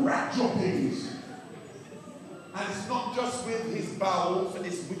 just rat droppings. And it's not just with his bowels, but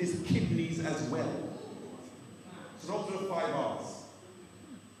it's with his kidneys as well. So those are the 5 R's.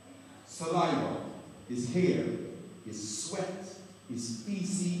 Saliva, his hair, his sweat, his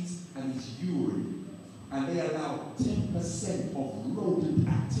feces, and his urine. And they allow 10% of rodent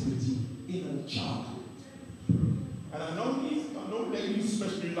activity in a childhood. And I know ladies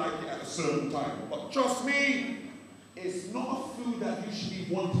especially like it at a certain time, but trust me, it's not a food that you should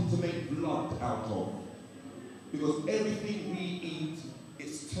be wanting to make blood out of. Because everything we eat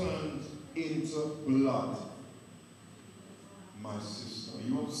is turned into blood. My sister, are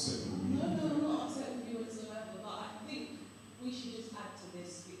you upset with me? No, I'm not upset with you whatsoever, but I think we should just add to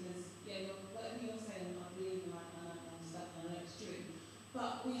this because, whatever you're saying, I believe in and I understand and I extreme.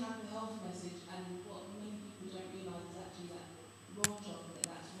 But we have the health message, and what many people don't realise is actually that raw chocolate,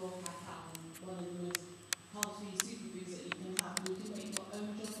 that's raw cacao, one of the most healthy superfoods that you can have.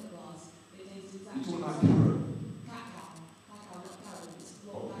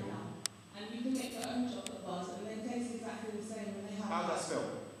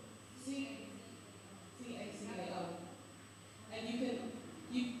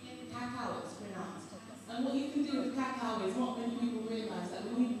 And what you can do with cacao is not many people realise that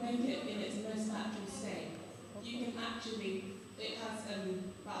when you make it in its most natural state, you can actually, it has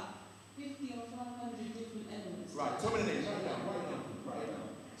about 50 or 500 different elements. Right, tell me the names. Write down.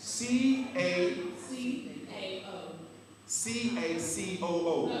 C-A... C-A-O.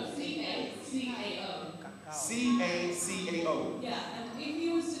 C-A-C-O-O. No, C-A-C-A-O. C-A-C-A-O. Yeah, and if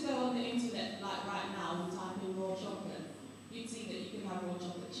you was to go on the internet, like right now, and type in raw chocolate, you'd see that you can have raw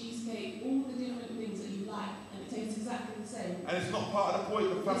chocolate cheesecake, all the different things that you like, and it tastes exactly the same. And it's not part of the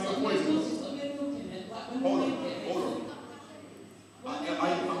family of poisons. It's got milk in it. Like when Hold you on, make it, hold on. I'm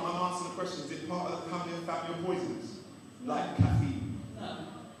answering the question. Is it part of the family of poisons? Like caffeine? No.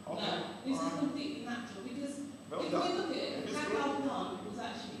 Okay. No. This is completely natural because Well if done. we look at it, It's cacao plant was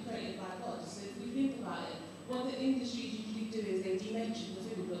actually created by God. So if we think about it, what the industries usually do is they denature the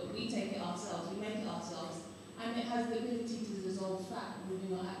food, but we take it ourselves, we make it ourselves, and it has the ability to dissolve fat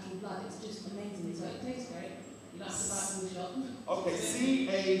within our actual blood. It's just amazing. So it tastes great. You don't have to buy it from the shop. Okay,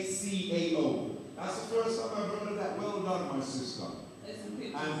 C-A-C-A-O. That's the first time I've heard of that. Well done, my sister. There's some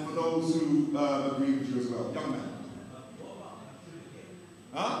pictures. And for those who agree with you as well. Young man.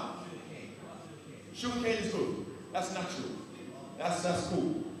 Huh? Sugar cane is good. That's natural. That's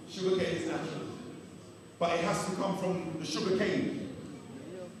cool. Sugar cane is natural. But it has to come from the sugar cane.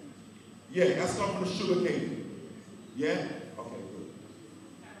 Yeah, it has to come from the sugar cane. Yeah? Okay, good.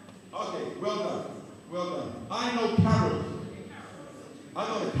 Okay, well done. Well done. I know carrot. I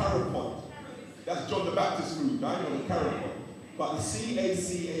know the carrot pot. That's John the Baptist food. I know the carrot pot. But the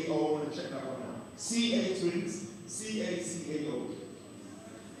C-A-C-A-O, I want to check that one out. C-A twins, C-A-C-A-O.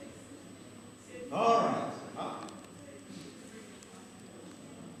 All right. Huh?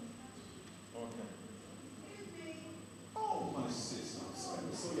 Okay. Oh, my sister. I'm sorry.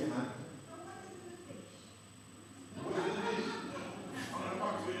 I saw your hand. What is it? I'm going to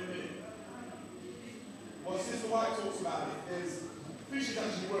come to it in a minute. Well, Sister White talks about it. Fish is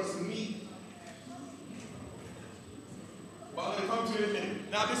actually worse than meat. But I'm going to come to it in a minute.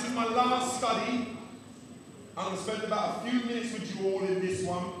 Now, this is my last study. I'm going to spend about a few minutes with you all in this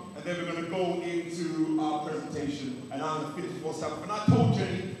one, and then we're going to go into our presentation, and I'm going to finish before Sabbath. And I told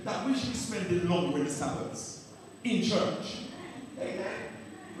Jenny that we should be spending longer in the Sabbaths, in church. Amen.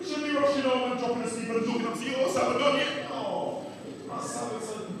 We shouldn't be rushing home and dropping asleep and looking up and saying, oh, Sabbath done yet? No. Our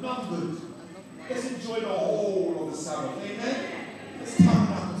Sabbaths are numbered. Let's enjoy the whole of the Sabbath. Amen. Let's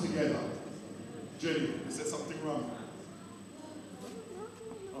tabernacle together. Jenny, you said something wrong.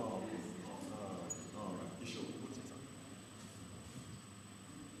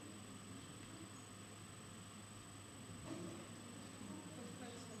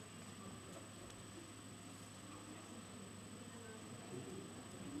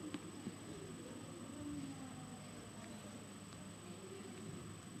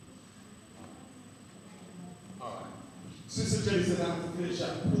 Sister Jenny said I have to finish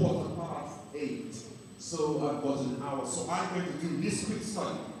at 8:15. So I've got an hour. So I'm going to do this quick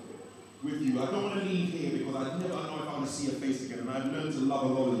study with you. I don't want to leave here because I never know if I'm going to see your face again. And I've learned to love a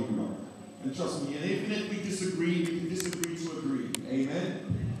lot of you now. And trust me, and even if we disagree, we can disagree to agree.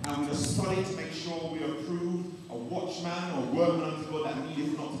 Amen? And we're going to study to make sure we approve a watchman or workman unto God that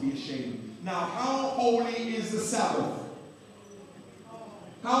needeth not to be ashamed. Now, how holy is the Sabbath?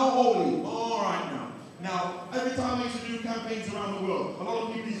 How holy? All right now. Now, every time I used to do campaigns around the world, a lot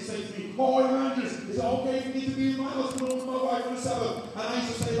of people used to say to me, oh, Evangelist, is it okay for me to be with my husband or with my wife on the Sabbath? And I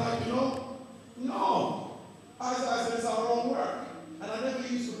used to say, like, no. I said, it's our own work. And I never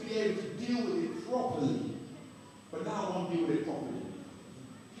used to be able to deal with it properly. But now I want to deal with it properly.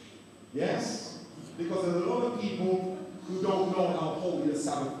 Yes? Because there's a lot of people who don't know how holy the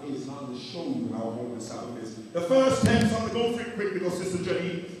Sabbath is, and I'm going to show you how holy the Sabbath is. The first 10, so I'm going to go through it quick because Sister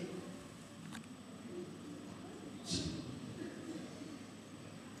Jenny.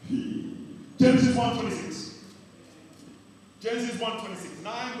 Genesis 1:26. Genesis 1:26.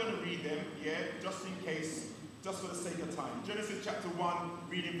 Now I'm going to read them, just in case, just for the sake of time. Genesis chapter 1,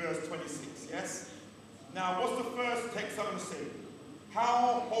 reading verse 26, yes? Now, what's the first text I'm going to say?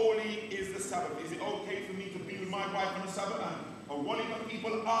 How holy is the Sabbath? Is it okay for me to be with my wife on the Sabbath? And one of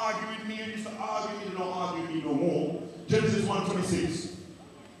people argue with me and used to argue with me, they don't argue with me no more. Genesis 1:26.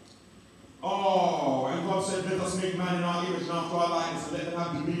 Oh, and God said, let us make man in our image and after our likeness, and let them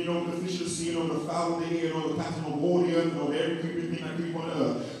have dominion over the fish of the sea, and over the fowl of the air, and over the cattle of all the earth, and over every creeping thing that creep on the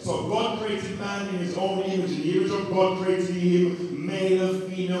earth. So God created man in his own image. In the image of God created he him, male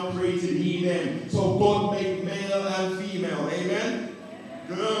and female created he them. So God made male and female. Amen?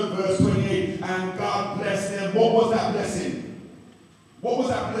 Good. Verse 28. And God blessed them. What was that blessing? What was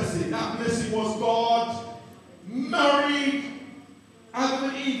that blessing? That blessing was God married Adam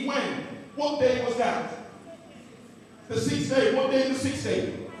and Eve when? What day was that? The 6th day. What day is the 6th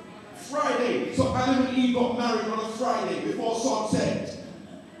day? Friday. So Adam and Eve got married on a Friday before sunset.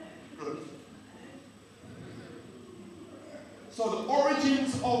 Good. So the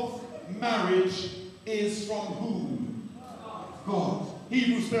origins of marriage is from whom? God.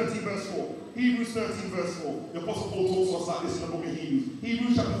 Hebrews 13 verse 4. Hebrews 13 verse 4. The Apostle Paul talks to us like this in the book of Hebrews.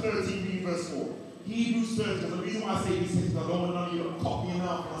 Hebrews chapter 13 reading verse 4. Hebrews 13. The reason why I say these things is I don't want none of you to copy them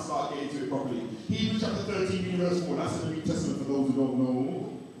out when I start getting to it properly. Hebrews chapter 13 reading verse 4. That's in the New Testament for those who don't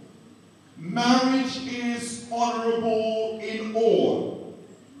know. Marriage is honorable in all.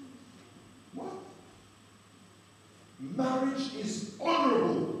 What? Marriage is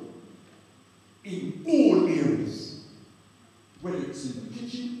honorable in all areas. Whether it's in the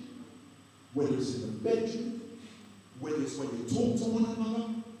kitchen, whether it's in the bedroom, whether it's when you talk to one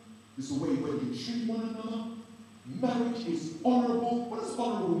another, it's the way when you treat one another. Marriage is honorable. What does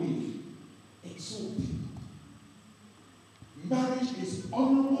honorable mean? Exalted. Marriage is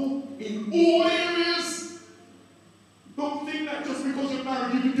honorable in all areas. Don't think that just because you're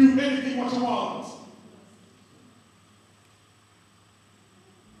married you can do anything what you want.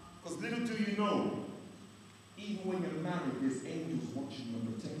 Because little do you know, even when you're married, there's angels watching you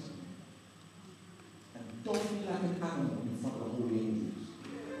and protecting you. And don't be like an animal in front of the holy angels.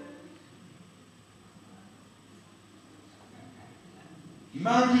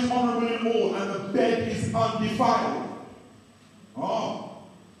 Marriage is honorable in all, and the bed is undefiled. Oh.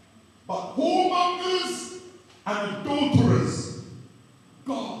 But whoremongers and adulterers,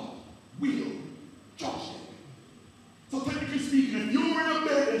 God will judge them. So technically speaking, if you're in a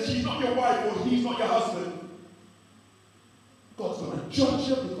bed and she's not your wife or he's not your husband, God's going to judge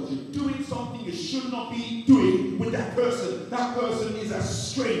you because you're doing something you should not be doing with that person. That person is a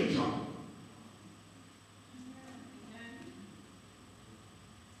stranger.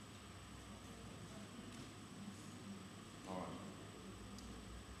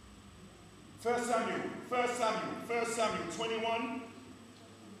 First Samuel 21,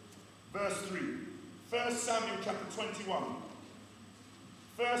 verse 3. 1 Samuel chapter 21.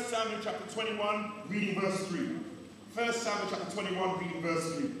 1 Samuel chapter 21, reading verse 3. 1 Samuel chapter 21, reading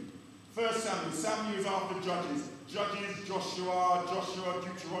verse 3. 1 Samuel. Samuel is after Judges. Judges, Joshua,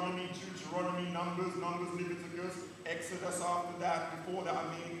 Deuteronomy, Numbers, Leviticus, Exodus after that, before that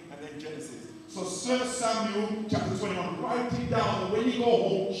and then Genesis. So 1 Samuel chapter 21, write it down, and when you go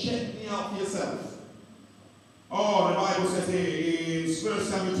home, check me out for yourself. Oh, the Bible says here in 1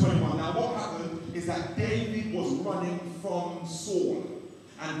 Samuel 21. Now what happened is that David was running from Saul.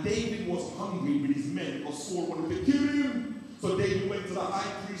 And David was hungry with his men because Saul wanted to kill him. So David went to the high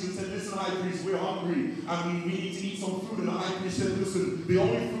priest and said, listen, high priest, we're hungry. We need to eat some food. And the high priest said, listen, the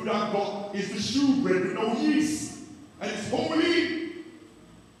only food I've got is the shewbread with no yeast. And it's holy.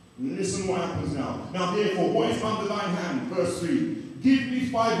 Listen what happens now. Now therefore, what is under thine hand? Verse 3. Give me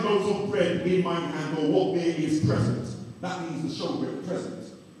 5 loaves of bread in mine hand, or what there is present. That means the showbread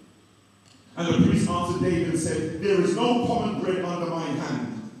present. And the priest answered David and said, there is no common bread under mine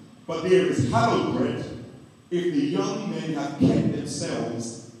hand, but there is hallowed bread, if the young men have kept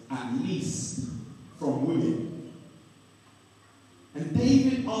themselves at least from women. And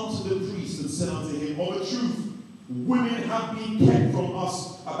David answered the priest and said unto him, of a truth, women have been kept from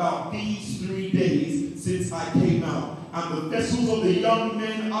us about these 3 days since I came out. And the vessels of the young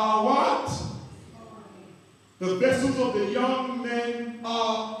men are what? The vessels of the young men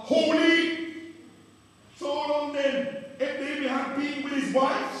are holy. So hold on then. If David had been with his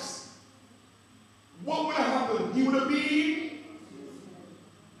wives, what would have happened? He would have been.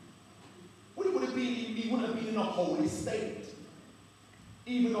 What he would have been? He would have been in a holy state.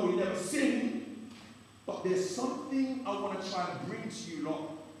 Even though he never sinned. But there's something I want to try and bring to you lot,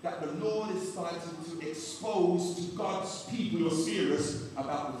 that the Lord is starting to expose to God's people who are serious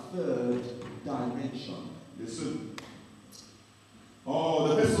about the 3rd dimension. Listen. Oh,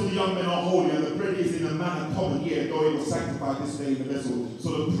 the vessel of the young men are holy, and the bread is in a manner common here, though it was sanctified this day in the vessel.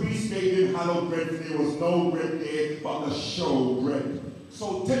 So the priest gave him hallowed bread, for there was no bread there but the show bread.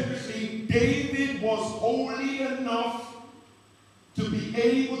 So technically, David was holy enough to be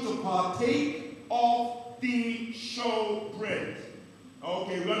able to partake of the show bread.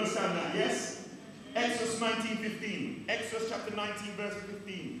 Okay, we understand that, yes? Exodus 19:15. Exodus chapter 19, verse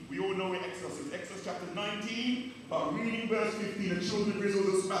 15. We all know where Exodus is. Exodus chapter 19, but reading verse 15, the children of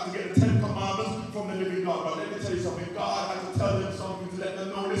Israel was about to get the 10 commandments from the living God. But let me tell you something. God had to tell them something to let them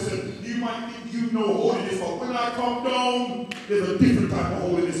know. Listen, you might think you know holiness, but when I come down, there's a different type of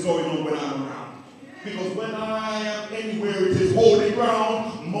holiness going on when I'm around. Because when I am anywhere, it is holy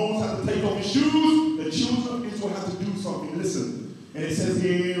ground. Moses had to take off his shoes. The children of Israel had to do something. Listen. And it says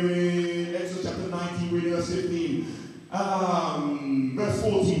here in Exodus chapter 19, reading verse 15, verse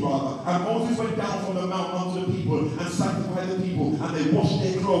 14 rather. And Moses went down from the mount unto the people and sanctified the people, and they washed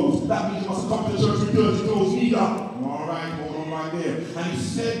their clothes. That means you must come to the church with dirty clothes neither. Alright, hold on right there. And he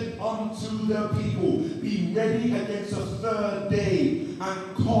said unto the people, be ready against the third day,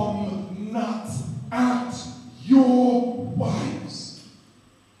 and come not at your wives.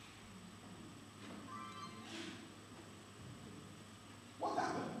 What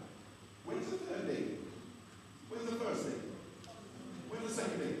happened? When's the third day? When's the first day? When's the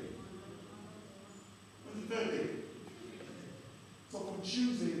second day? When's the third day? So from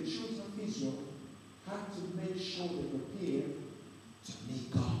Tuesday, the children of Israel had to make sure they prepared to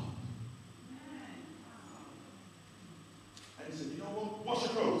meet God. And he said, you know what? Wash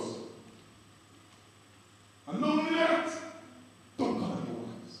your clothes. And not only that, don't come at your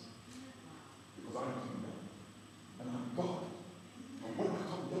wives. Because I'm coming down. And I'm God. And when I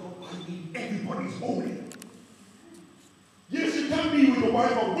come down, I mean everybody's holy. Yes, you can be with your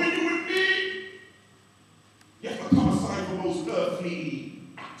wife, but when you're with me, you have to come aside from those earthly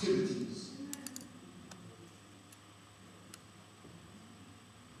activities.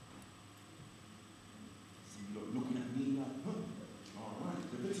 Looking at me like, all right.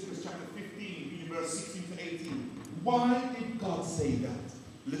 Leviticus chapter 15, reading verse 16 to 18. Why did God say that?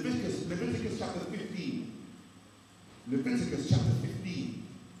 Leviticus chapter 15. Leviticus chapter 15.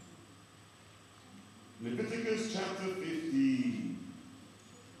 Leviticus chapter 15.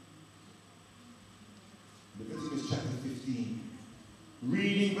 Leviticus chapter 15.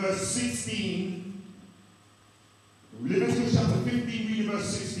 Reading verse 16. Leviticus chapter 15, reading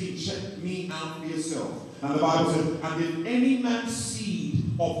verse 16. Check me out for yourself. And the Bible says, and if any man's seed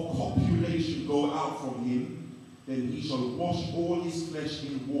of copulation go out from him, then he shall wash all his flesh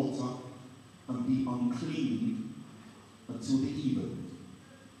in water and be unclean until the even.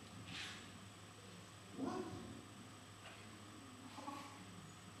 What?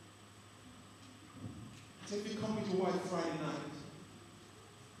 So if you come with your wife Friday night,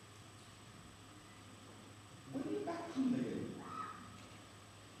 when are you back clean again?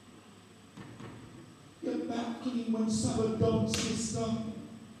 You're back clean when Sabbath done, sister.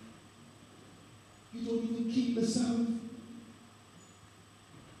 You don't even keep the Sabbath.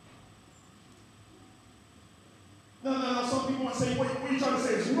 No. Some people might say, what are you trying to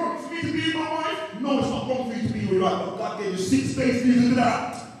say? It's wrong for me to be with my wife? No, it's not wrong for you to be with your wife. But God gave you 6 days for you to do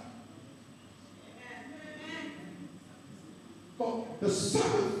that. But the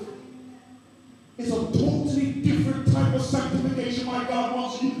Sabbath is a totally different type of sanctification my God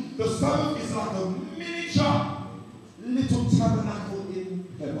wants you. The Sabbath is like a miniature little tabernacle in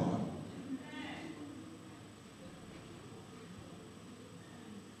heaven.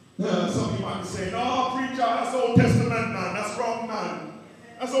 Some of you might be saying, oh, preacher, that's Old Testament, man. That's wrong, man.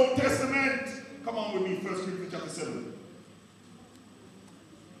 That's Old Testament. Come on with me, 1 Corinthians chapter 7.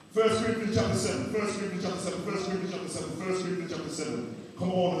 1 Corinthians chapter 7. 1 Corinthians chapter 7. 1 Corinthians chapter 7. 1 Corinthians chapter 7.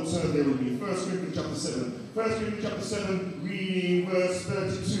 Come on and turn there with me. 1 Corinthians chapter 7. 1 Corinthians chapter 7, reading verse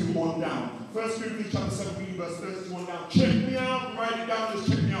 32 on down. 1 Corinthians chapter 7, reading verse 32 on down. Check me out. Write it down. Just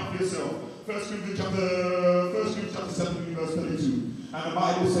check me out for yourself. 1 Corinthians chapter 7, reading verse 32. And the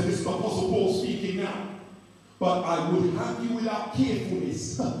Bible said, this is the Apostle Paul speaking now. But I would have you without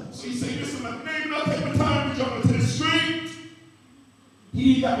carefulness. So he's saying, listen, I'm not taking the time to jump into the street.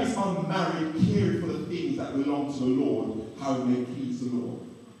 He that is unmarried careth for the things that belong to the Lord, how it may please the Lord.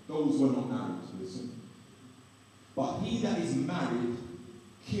 Those who are not married, listen. But he that is married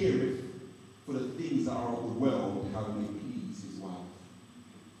careth for the things that are of the world, how it may please his wife.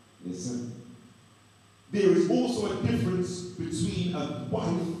 Listen. There is also a difference between a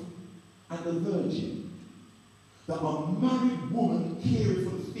wife and a virgin. The unmarried woman careth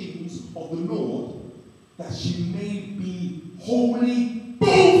for the things of the Lord, that she may be holy,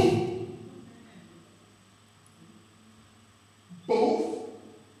 both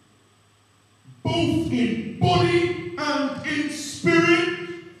in body and in spirit.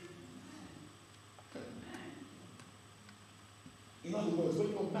 In other words,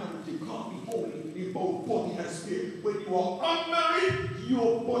 when you're married, you can't be holy in both body and spirit. When you are unmarried,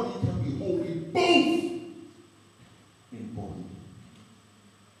 your body can be holy both in body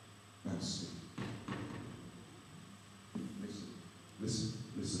and spirit.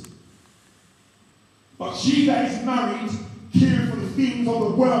 Listen. But she that is married careth for the things of the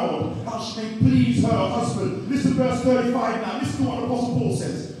world, how she may please her husband. Listen, verse 35 now. Listen to what the Apostle Paul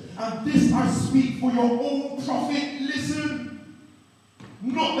says. And this I speak for your own profit. Listen.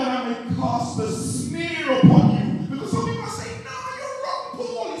 Not that I may cast a sneer upon you. Because some people say, no, you're wrong,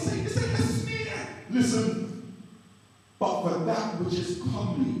 Paul. He's saying this ain't a sneer. Listen. But for that which which is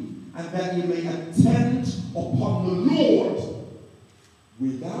comely, and that you may attend upon the Lord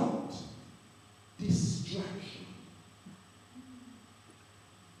without distraction.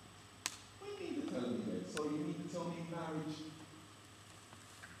 What do you mean to tell me then? So you mean to tell me marriage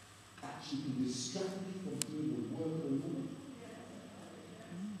actually can distract me from doing the work of the Lord?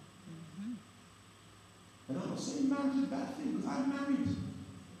 And I'm not saying marriage is a bad thing, because I'm married.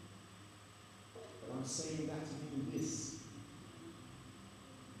 But I'm saying that to mean this.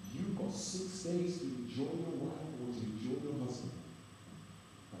 You've got 6 days to enjoy your wife or to enjoy your husband.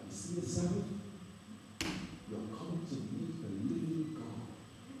 But you see the Sabbath? You're coming to meet the living God.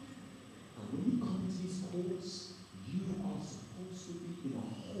 And when you come to his courts, you are supposed to be in a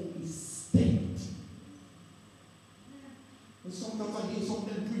holy state. And sometimes I hear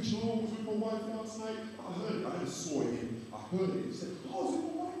something preach, oh, I was with my wife last night. I heard it. I never saw it. I heard it. He said, oh, I was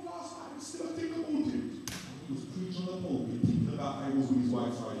with my wife last night. I'm still thinking about it. And he was preaching on the pulpit, thinking about how he was with his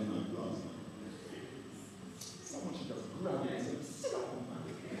wife Friday night last night. Someone should just grab it and say, sit down, man.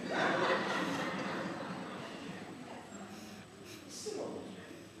 Sit down.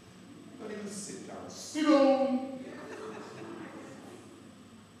 Don't even sit down. Sit down.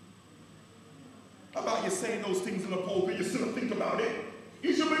 About you saying those things in the pulpit, you still think about it.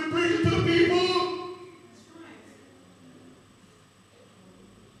 You should be preaching to the people.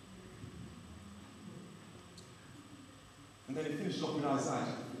 And then he finished up with Isaiah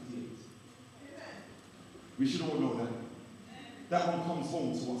chapter 58. We should all know that. That one comes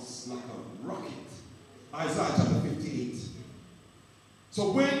home to us like a rocket. Isaiah chapter 58.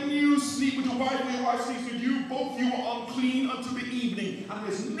 So when you sleep with your wife or your wife sleeps with you, both you are unclean until the evening. And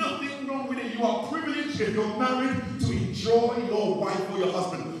there's nothing wrong with it. You are privileged if you're married to enjoy your wife or your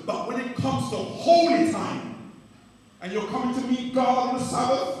husband. But when it comes to holy time, and you're coming to meet God on the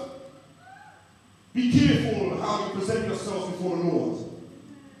Sabbath, be careful how you present yourself before the Lord.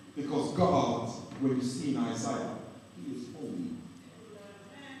 Because God, when you see in Isaiah, he is holy.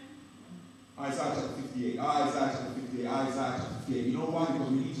 Isaiah chapter 58, Isaiah chapter 58, Isaiah chapter 58. You know why? Because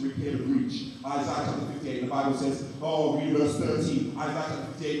we need to repair the breach. Isaiah chapter 58, the Bible says, oh, read verse 13. Isaiah chapter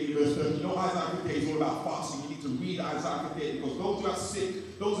 58, read verse 13. You know Isaiah 58 is all about fasting. You need to read Isaiah 58 because those who are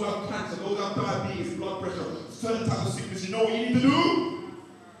sick, those who have cancer, those who have diabetes, blood pressure, certain types of sickness, you know what you need to do?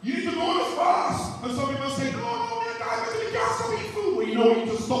 You need to go on a fast. And some people say, no, man, diabetes, you can't stop eating food. Well, you know you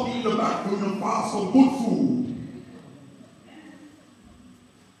need to stop eating the bad food and fast on good food.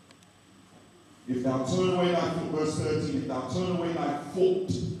 If thou turn away thy foot, verse 13, if thou turn away thy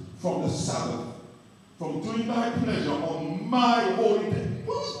foot from the Sabbath, from doing thy pleasure on my holy day.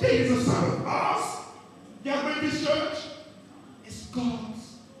 Whose day is the Sabbath? Ours? Yeah, Baptist Church? It's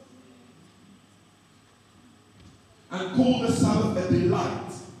God's. And call the Sabbath a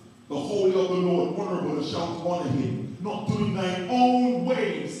delight, the holy of the Lord, honorable, and shalt honor him, not doing thine own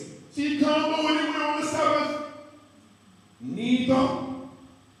ways. See, you can't go anywhere on the Sabbath. Neither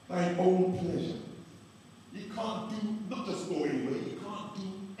thine own pleasure. You can't do, not just go anywhere, you can't do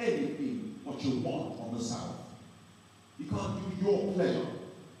anything what you want on the Sabbath. You can't do your pleasure.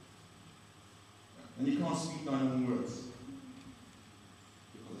 And you can't speak thine own words.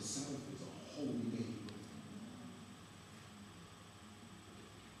 Because the Sabbath is a holy day.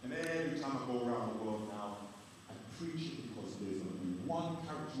 And every time I go around the world now, I preach it because there's going to be one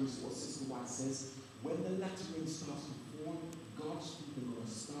characteristic, what Sister White says, when the latter rain starts to fall, God's people are going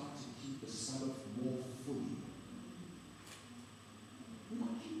to start to keep the Sabbath more fully. We're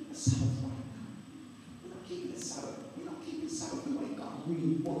not keeping the Sabbath right now. We're not keeping the Sabbath. We're not keeping the Sabbath the way God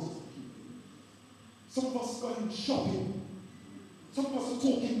really wants us to keep it. Some of us are going shopping. Some of us are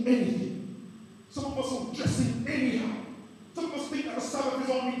talking anything. Some of us are dressing anyhow. Some of us think that the Sabbath is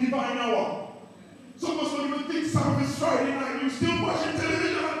only divine hour. Some of us don't even think Sabbath is Friday night. You're still watching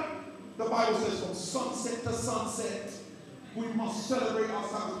television. The Bible says from sunset to sunset, we must celebrate our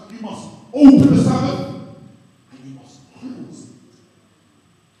Sabbath. You must open the Sabbath and you must close it.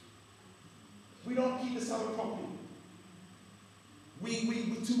 We don't keep the Sabbath properly.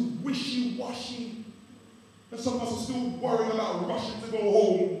 We're too wishy-washy. And some of us are still worrying about rushing to go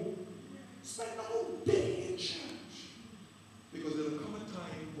home. Spend the whole day in church. Because there'll come a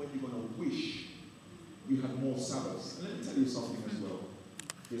time when you're going to wish you had more Sabbaths. And let me tell you something as well.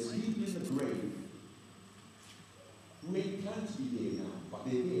 There's people in the grave who ain't planned to be there now, but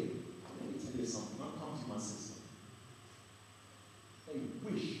they're there. Let me tell you something. I'll come to my sister. They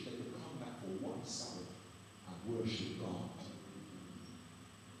wish they could come back for one Sabbath and worship God.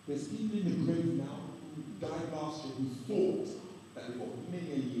 There's people in the grave now who died last year who thought that they've got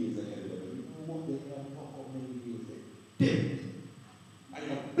many years ahead of them. You know what? They have not got many years. They're dead. And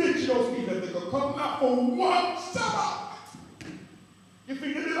you bitch those people if they could come back for one Sabbath.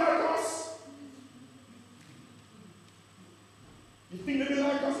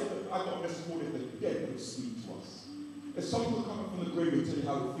 some people come up from the grave and tell you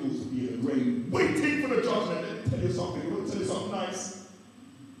how it feels to be in the grave, waiting for the judgment. Let me tell you something. They wouldn't tell you something nice.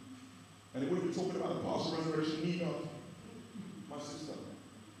 And they wouldn't be talking about the partial resurrection neither. My sister. I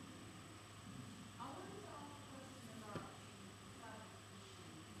wanted to ask a question about the Sabbath issue.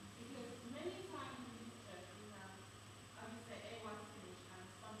 Because many times in this church we have, as you say, A1 finish and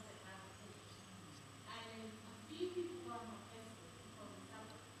sunset and finish. And then a few people are not festive because of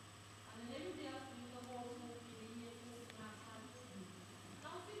Sabbath. And then everybody else doing the whole talking, the year talking about Sabbath. And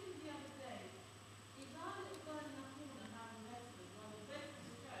I was thinking the other day, is our little girl in the corner having festive while the rest of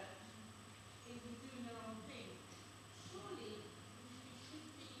the church is doing their own thing? Surely it should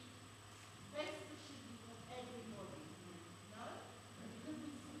be festive should be for everybody, no? Because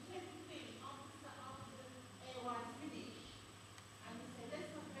we tend to think after the AY finish, and we say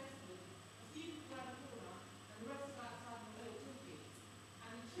let's have festive, a few people around the corner, and the rest are outside the little talking.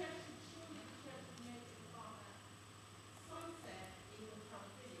 And the church should make it about that sunset is the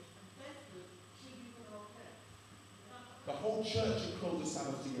time finish, and festive should be for the whole church. The whole church should close the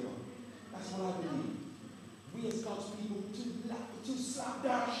Sabbath together. That's what I believe. We as God's people, we're too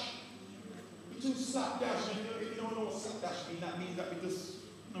slapdash. We're too slapdash. And if you don't know what slapdash means, that means that we just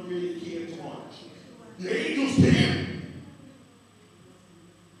don't really care too much. The angels came.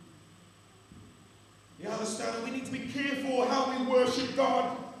 You understand? We need to be careful how we worship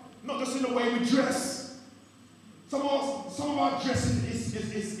God, not just in the way we dress. Some of our dressing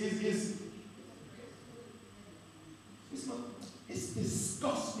it's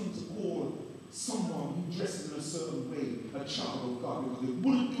disgusting to call someone who dresses in a certain way a child of God, because they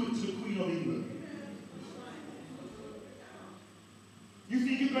wouldn't do it to the Queen of England. You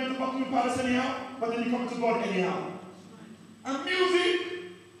think you're going to Buckingham Palace anyhow, but then you come to God anyhow. And music.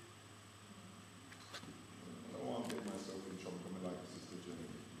 I don't want to get myself in trouble coming like Sister Jenny.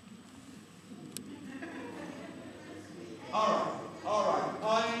 All right.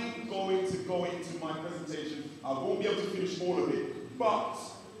 I'm going to go into my presentation. I won't be able to finish all of it, but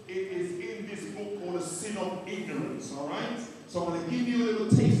it is in this book called The Sin of Ignorance, all right? So I'm going to give you a little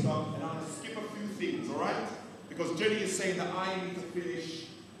taste of, and I'm going to skip a few things, all right? Because Jenny is saying that I need to finish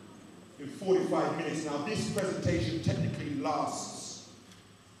in 45 minutes. Now, this presentation technically lasts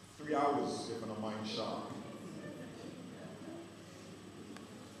 3 hours, if I'm mind sharp.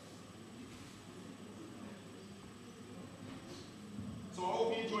 So I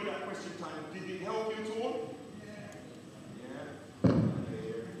hope you enjoyed that question time. Did it help you at all? Yeah. Hey,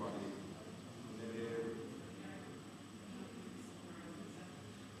 everybody.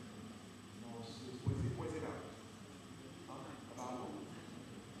 What is it about? About what?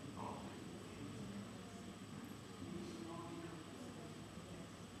 Oh.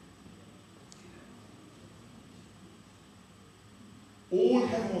 All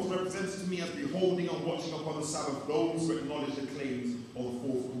heaven was represented to me as beholding and watching upon the Sabbath those who acknowledge the claims of the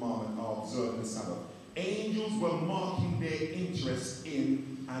fourth commandment are observing the Sabbath. Angels were marking their interest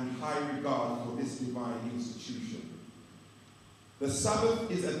in and high regard for this divine institution. The Sabbath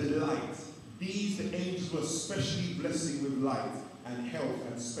is a delight. These the angels were specially blessing with light and health,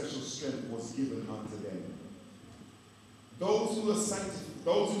 and special strength was given unto them. Those who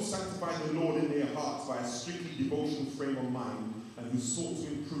sanctify the Lord in their hearts by a strictly devotional frame of mind, and who sought to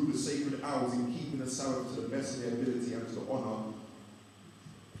improve the sacred hours in keeping the Sabbath to the best of their ability and to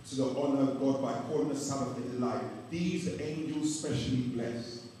the honor of God by calling the Sabbath a delight. These the angels specially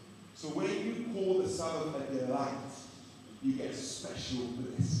bless. So when you call the Sabbath a delight, you get special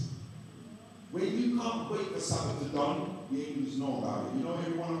blessing. When you can't wait for Sabbath to dawn, the angels know about it. You know,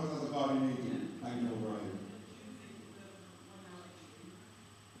 every one of us has a guardian angel. I know, Brian.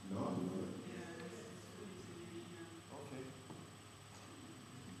 No, I don't know. Okay.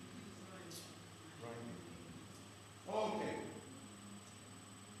 Right. Okay.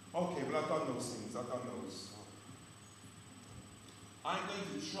 Okay, well, I've done those things. I've done those. I'm going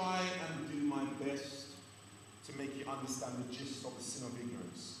to try and do my best to make you understand the gist of the sin of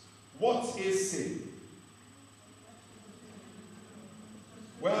ignorance. What is sin?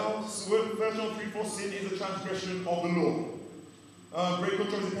 Well, 1 John 3:4, sin is a transgression of the law. Great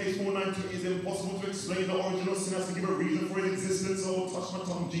controversy, page 492, is it impossible to explain the origin of sin as to give a reason for its existence. Oh, touch my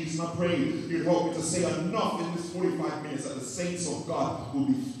tongue, Jesus, and I pray you'd help me to say enough in this 45 minutes that the saints of God will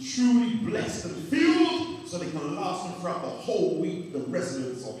be truly blessed and filled so they can last them throughout the whole week, the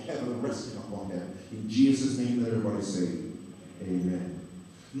residents of heaven resting upon them. In Jesus' name, let everybody say, amen.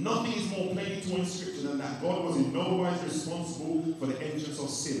 Nothing is more plainly taught in Scripture than that God was in no wise responsible for the entrance of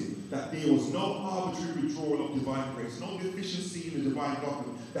sin, that there was no arbitrary withdrawal of divine grace, no deficiency in the divine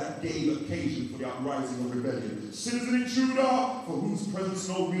document, that gave occasion for the uprising of rebellion. Sin is an intruder for whose presence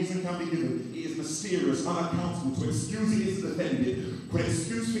no reason can be given. It is mysterious, unaccountable. To excuse it is to defend it. Could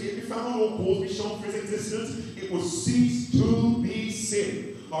excuse for it be found or cause be shown for its existence? It will cease to be sin.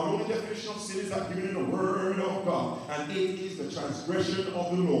 Our only definition of sin is that given in the Word of God, and it is the transgression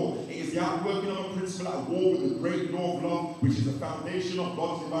of the law. It is the outworking of a principle at war with the great law of love, which is the foundation of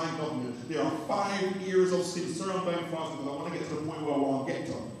God's divine government. There are 5 areas of sin. Sorry, I'm going fast because I want to get to the point where I want to get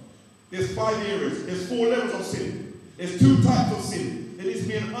to. There's 5 areas. There's 4 levels of sin. There's 2 types of sin. There needs to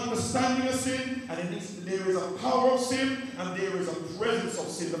be an understanding of sin, and there is a power of sin, and there is a presence of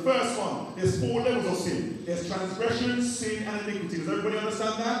sin. The first one, there's 4 levels of sin. There's transgression, sin, and iniquity. Does everybody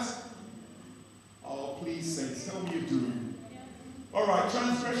understand that? Oh, please, saints, tell me you do. All right,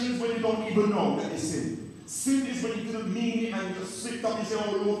 transgression is when you don't even know that it's sin. Sin is when you didn't mean it and you just slipped up and say,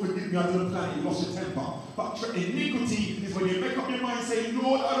 oh Lord, forgive me, I didn't plan it, you lost your temper. But iniquity is when you make up your mind and say,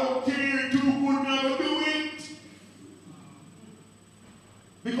 Lord, I don't care, too good, never do it.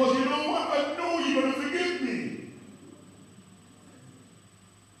 Because you know what? I know you're going to forgive me.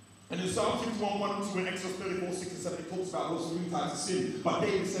 And in Psalm 51, 1 and 2, and Exodus 34, 6 and 7, it talks about those 3 types of sin. But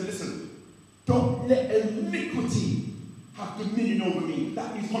David said, listen, don't let iniquity have dominion over me.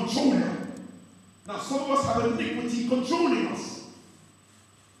 That means controlling them. Now, some of us have iniquity controlling us.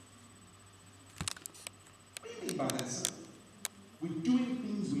 What do you mean by that, sir? We're doing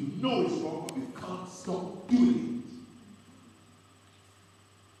things we know is wrong, but we can't stop doing it.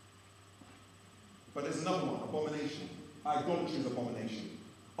 But there's another one, abomination. Idolatry is abomination.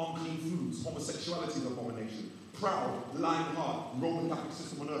 Unclean foods, homosexuality is abomination. Proud, lying heart, Roman Catholic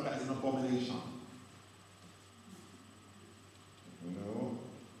system on earth, that is an abomination. You know?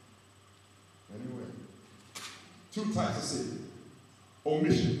 Anyway. 2 types of sin.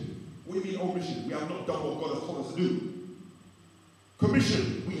 Omission. What do you mean omission? We have not done what God has told us to do.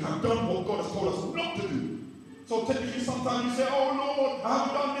 Commission. We have done what God has told us not to do. So technically sometimes you say, oh Lord, I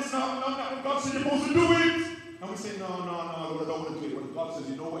haven't done this, I haven't done that, when God said you're supposed to do it. And we say, no, Lord, I don't want to do it. When God says,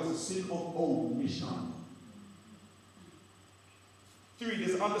 you know what, it's a sin of omission. 3,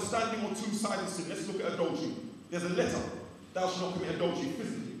 there's understanding on 2 sides of sin. Let's look at adultery. There's a letter, thou shalt not commit adultery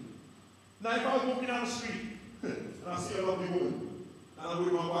physically. Now if I was walking down the street, and I see a lovely woman, and I'm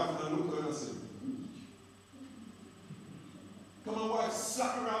with my wife, and I look at her and I say, come on, wife,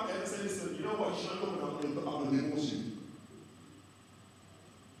 slap her around there and say, listen, you know what, you shouldn't look at me, I'm going to divorce you.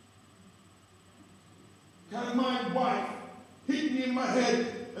 Can my wife hit me in my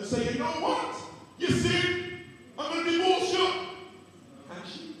head and say, you know what, you see, I'm going to divorce you? Can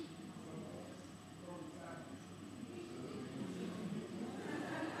she?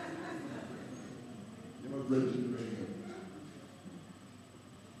 You're not great in the radio.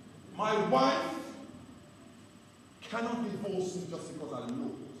 My wife cannot divorce me just because I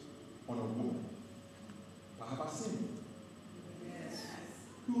looked on a woman. But have I sinned? Yes.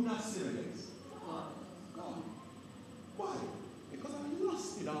 Who not sin against? God. Why? Because I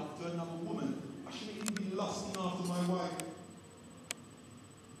lusted after another woman. I shouldn't even be lusting after my wife.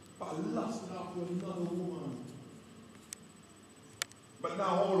 But I lusted after another woman. But now,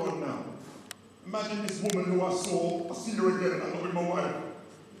 hold on now. Imagine this woman who I see her again and I'm not with my wife.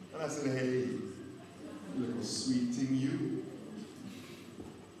 And I said, hey, little sweet thing you.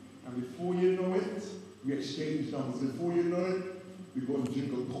 And before you know it, we exchange numbers. Before you know it, we go and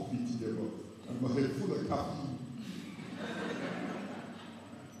drink a coffee together. And my head full of caffeine.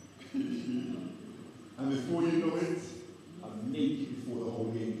 And before you know it, I'm naked before the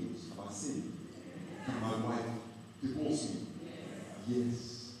holy angels. Have I sinned? Can my wife divorce me?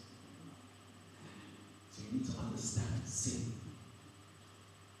 Yes. So you need to understand sin.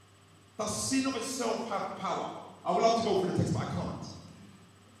 Does sin of itself have power? I would love to go through the text, but I can't.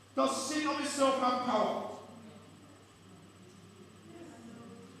 Does sin of itself have power?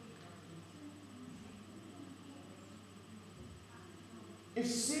 If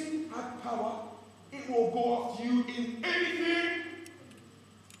sin had power, it will go after you in anything.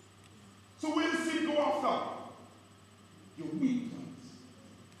 So where does sin go after? Your weak points.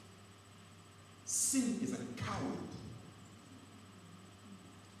 Sin is a coward.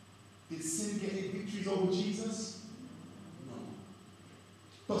 Did sin get any victories over Jesus?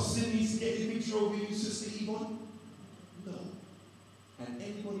 No. Does sin need to get any victory over you, Sister Yvonne? No. And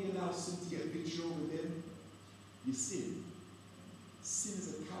anybody allows sin to get victory over them, you sin. Sin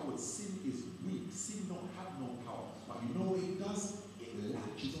is a coward. Sin is weak. Sin don't have no power. But you know what it does? It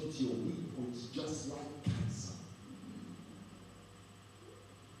latches onto your weak points just like cancer.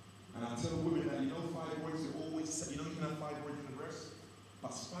 And I tell women that, you know, fibroids are always, you know, you can have fibroids in the breast,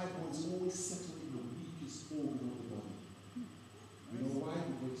 but fibroids always settle in the weakest organ of the body. You know why?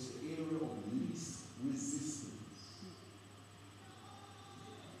 Because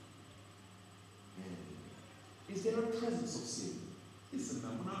presence of sin. Listen,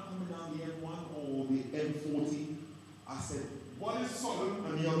 man, when I'm coming down the M1 or the M40, I said, one is Sodom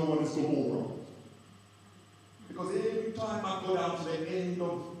and the other one is Gomorrah. Because every time I go down to the end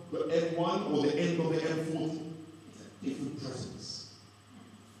of the M1 or the end of the M40, it's a different presence.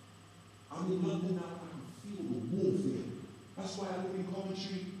 I'm in London now, I can feel the warfare. That's why I live in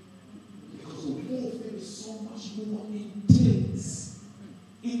Coventry. Because the warfare is so much more intense.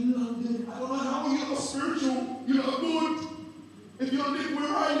 In London, I don't know how you're not spiritual, you're not good. If you live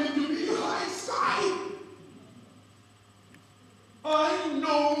where I live, you'll be high sky. I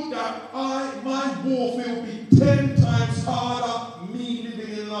know that my warfare will be 10 times harder me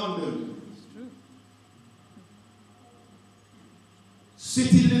living in London.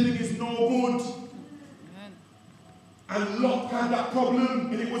 City living is no good. Amen. And Lot had that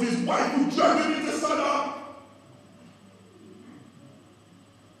problem, and it was his wife who dragged him into Sodom.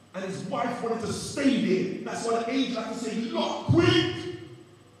 And his wife wanted to stay there. That's why the angel had to say, Lot, quick!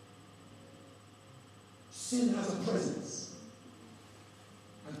 Sin has a presence.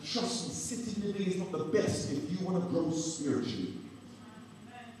 And trust me, city living is not the best if you want to grow spiritually.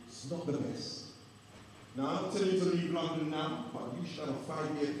 It's not the best. Now, I'm not telling you to leave London now, but you should have a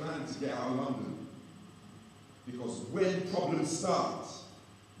 5-year plan to get out of London. Because when problems start,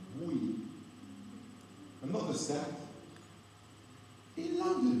 and not just that, in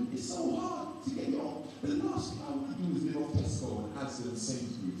London, it's so hard to get off. The last thing I want to do is live off Tesco and Asda and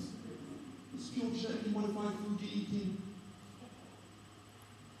Sainsbury's. It's pure genetic modified food you're eating.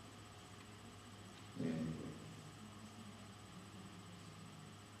 Yeah.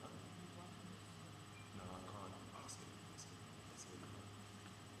 No, I can't. Ask it.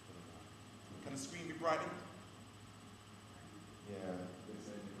 Can the screen be brightened? Yeah.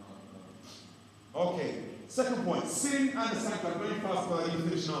 Okay. Second point, sin and the sanctuary. Very fast, but I need to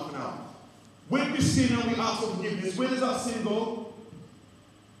finish in half an hour. When we sin and we ask for forgiveness, where does our sin go?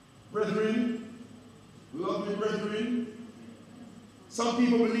 Brethren, lovely brethren. Some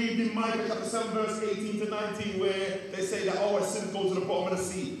people believe in Micah chapter 7, verse 18 to 19, where they say that our sins go to the bottom of the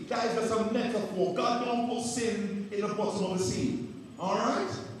sea. That is just a metaphor. God don't put sin in the bottom of the sea. Alright?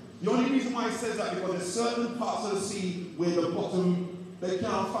 The only reason why he says that is because there's certain parts of the sea where the bottom, they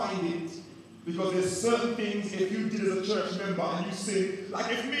can't find it. Because there's certain things, if you did as a church member and you sin,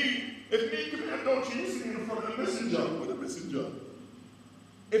 like if me commit adultery, you sin in front of the messenger. What the messenger?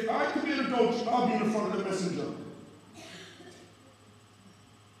 If I commit adultery, I'll be in front of the messenger.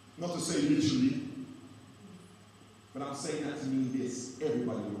 Not to say literally, but I'm saying that to mean this.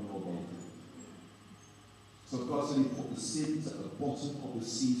 Everybody will know about it. So God said he put the sins at the bottom of the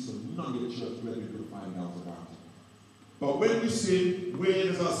sea so none of your church brethren could find out about it. But when we sin, where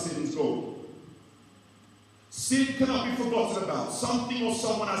does our sins go? Sin cannot be forgotten about. Something or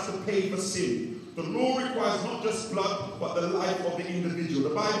someone has to pay for sin. The law requires not just blood, but the life of the individual.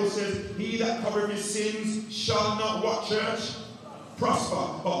 The Bible says, he that covereth his sins shall not, what, church?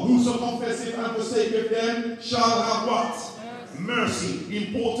 Prosper. But whoso confesseth and forsaketh them shall have what? Mercy.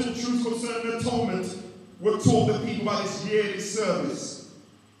 Important truths concerning atonement were taught the people by this yearly service.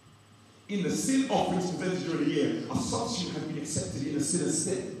 In the sin offerings presented during the year, a substitute had been accepted in the sinner's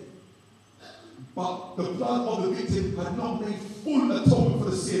stead. But the blood of the victim had not made full atonement for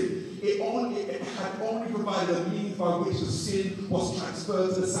the sin. It had only provided a means by which the sin was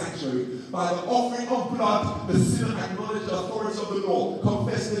transferred to the sanctuary. By the offering of blood, the sinner acknowledged the authority of the law,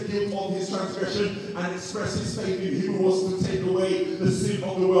 confessed the guilt of his transgression, and expressed his faith in him who was to take away the sin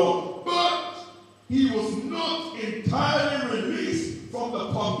of the world. But he was not entirely released from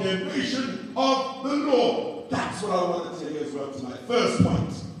the condemnation of the law. That's what I want to tell you as well tonight. First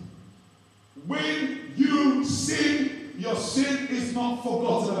point. When you sin, your sin is not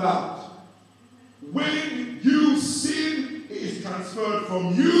forgotten about. When you sin, it is transferred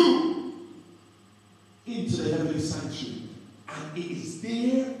from you into the heavenly sanctuary. And it is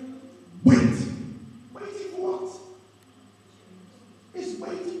there waiting. Waiting for what? It's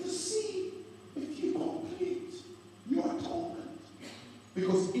waiting to see if you complete your atonement.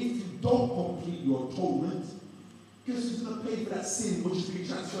 Because if you don't complete your atonement, guess who's going to pay for that sin which is being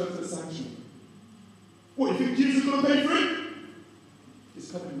transferred to the sanctuary? What, you think Jesus is going to pay for it?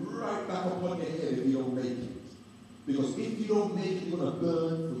 It's coming right back upon your head if you don't make it. Because if you don't make it, you're going to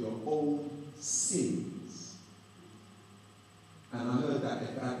burn for your own sins. And I heard that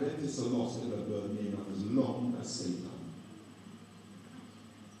if Adventists are lost, they're going to burn near enough as long as Satan.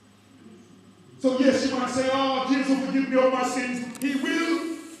 So yes, you might say, oh, Jesus will forgive me of my sins. He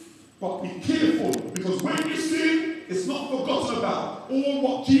will. But be careful, because when you sin, it's not forgotten about. All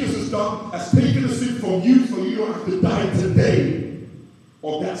what Jesus has done has taken the sin from you, so you don't have to die today.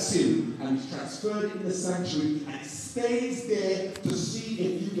 of that sin, and he's transferred it in the sanctuary, and it stays there to see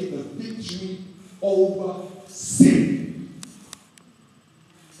if you get the victory over sin.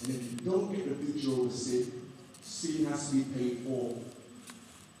 And if you don't get the victory over sin, sin has to be paid for.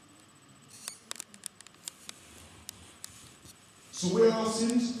 So where are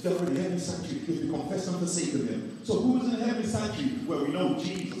sins? They're in the heavenly sanctuary if you confess and forsake them. So who is in the heavenly sanctuary? Well, we know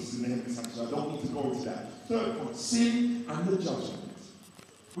Jesus is in the heavenly sanctuary. I don't need to go into that. Third point, sin and the judgment.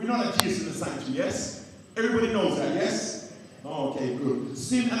 We know that Jesus is in the sanctuary, yes? Everybody knows that, yes? Okay, good.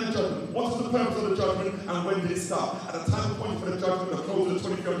 Sin and the judgment. What is the purpose of the judgment and when did it start? At the time appointed for the judgment, the close of the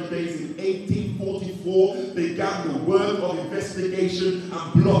 2300 days in 1844, began the work of investigation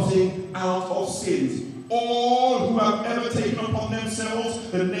and blotting out of sins. All who have ever taken upon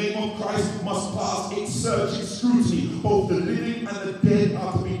themselves the name of Christ must pass its searching scrutiny. Both the living and the dead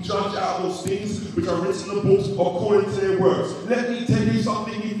are to be judged out of those things which are written in the books according to their works. Let me tell you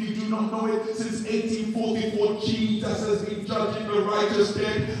something, if you do not know it, since 1844 Jesus has been judging the righteous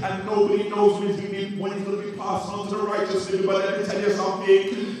dead, and nobody knows when he's going to be passed on to the righteous living. But let me tell you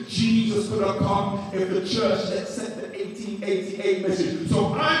something, Jesus could have come if the church had sent the 1888 message.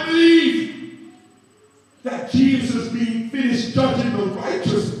 So I believe that Jesus has been finished judging the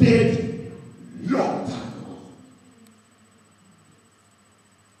righteous dead long time ago.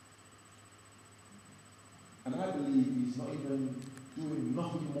 And I believe he's not even doing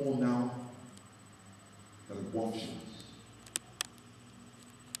nothing more now than watching us.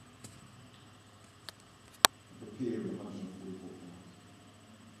 Preparing 144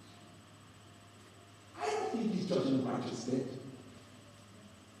 pounds. I don't think he's judging the righteous dead,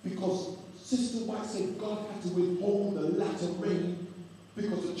 because Sister White said God had to withhold the latter rain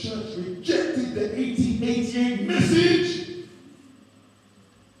because the church rejected the 1888 message.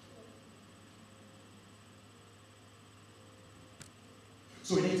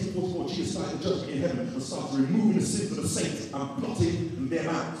 So in 1844, Jesus started the judgment in heaven and started removing the sins of the saints and blotting them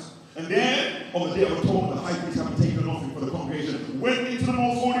out. And then, on the day of atonement, the high priest, having taken an offering for the congregation, went into the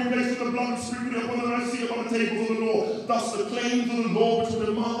most holy place with the blood and sprinkled upon the mercy upon the tables of the law. Thus the claims of the law which were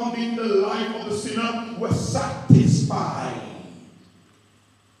demanding the life of the sinner were satisfied.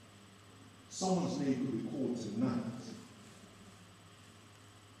 Someone's name could be called tonight.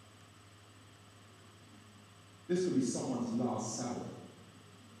 This could be someone's last salary.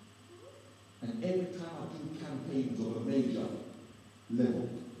 And every time I do campaigns of a major level,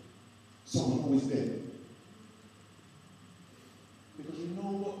 someone always dead. Because you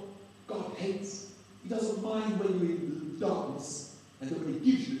know what God hates? He doesn't mind when you're in darkness, and then when he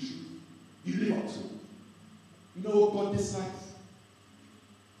gives you the truth, you live up to it. You know what God dislikes?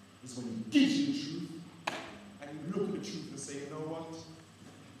 It's when he gives you the truth, and you look at the truth and say, you know what?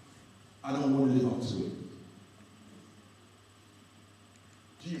 I don't want to live up to it.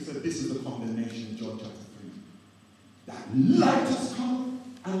 Jesus said, this is the condemnation in John chapter 3. That light has come,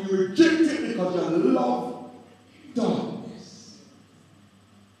 and you reject it because you love darkness.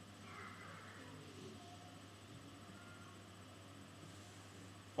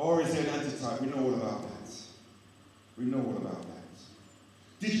 Or is there an antitype? We know all about that. We know all about that.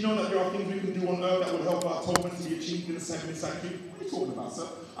 Did you know that there are things we can do on earth that will help our atonement to be achieved in the sanctuary? What are you talking about, sir?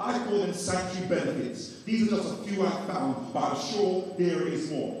 I call them sanctuary benefits. These are just a few I found, but I'm sure there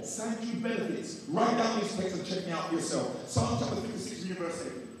is more. Sanctuary benefits. Write down these texts and check me out for yourself. Psalm chapter 56, reading verse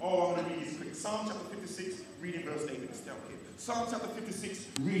 8. Oh, I'm going to read these quick. Psalm chapter 56, reading verse 8. Let's stay up here. Psalm chapter 56,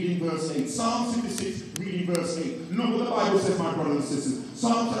 reading verse 8. Psalm 56, reading verse 8. Look what the Bible says, my brothers and sisters.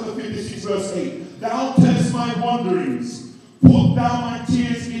 Psalm chapter 56, verse 8. Thou tellest my wanderings. Put thou my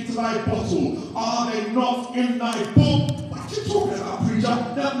tears into thy bottle. Are they not in thy book? What are you talking about, preacher?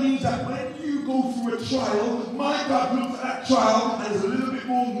 That means that when you go through a trial, my God looks at that trial and is a little bit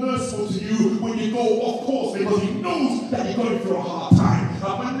more merciful to you when you go off course, because he knows that you're going through a hard time.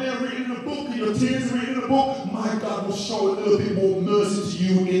 And when they're written in the book and your tears are written in the book, my God will show a little bit more mercy to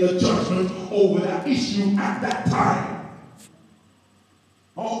you in the judgment over that issue at that time.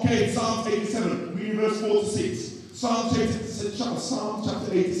 Okay, Psalm 87, reading verse 4 to 6. Psalm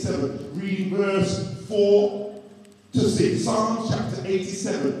chapter 87, reading verse 4 to 6. Psalm chapter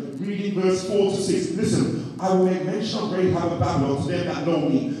 87, reading verse 4 to 6. Listen, I will make mention of Rahab of Babylon to them that know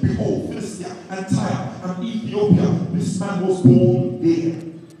me. Behold, Philistia and Tyre and Ethiopia, this man was born there.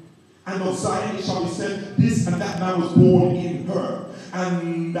 And of Zion it shall be said, this and that man was born in her.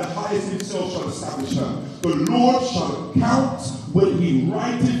 And the highest himself shall establish her. The Lord shall count when he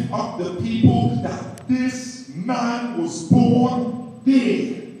writeth up the people that this man was born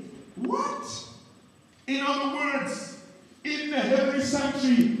there. What? In other words, in the heavenly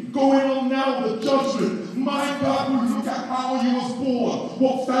sanctuary, going on now the judgment, My God, we look at how he was born,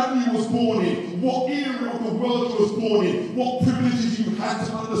 what family he was born in, what era of the world he was born in, what privileges you had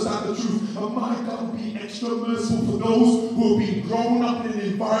to understand the truth. And my God, be extra merciful for those who have been grown up in an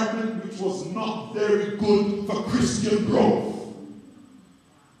environment which was not very good for Christian growth.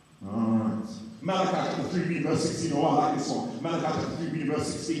 Alright. Malachi chapter 3, verse 16. Oh, I like this one. Malachi chapter 3, verse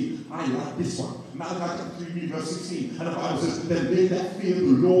 16. I like this one. Malachi chapter 3, verse 16. And the Bible says, then they that fear the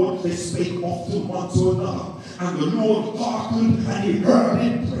Lord, they spake often one to another. And the Lord hearkened, and he heard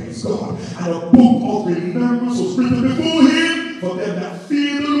it, praise God. And a book of remembrance was written before him for them that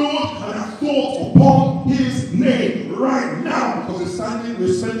fear the Lord and have thought upon his name right now. Because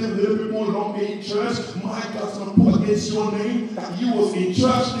we're spending a little bit more longer in church. My God's going to put against your name that you was in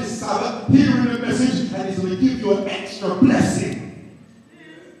church this Sabbath, hearing the message, and he's going to give you an extra blessing.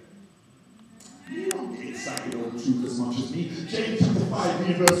 You don't get excited over truth as much as me. James chapter 5,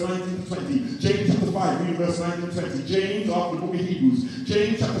 reading verse 19 to 20. James chapter 5, reading verse 19 to 20. James, after the book of Hebrews.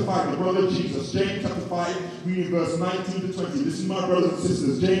 James chapter 5, the brother of Jesus. James chapter 5, reading verse 19 to 20. Listen, my brothers and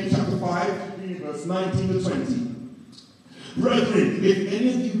sisters. James chapter 5, reading verse 19 to 20. Brethren, if any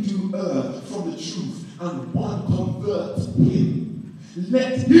of you do err from the truth, and one convert him,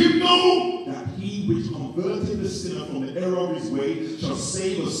 let him know that he which converted the sinner from the error of his way shall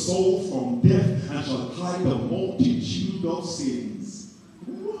save a soul from death and shall hide a multitude of sins.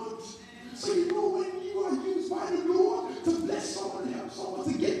 What? So you know when you are used by the Lord to bless someone, help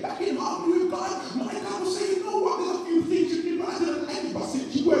someone to get back in harmony with God, my God will say, you know what, there's a few things you did right to the left, but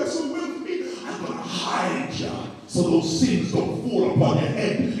since you work so well for me, I'm going to hide you so those sins don't fall upon your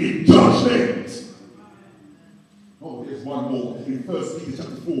head in judgment. Oh, there's one more. In 1 Peter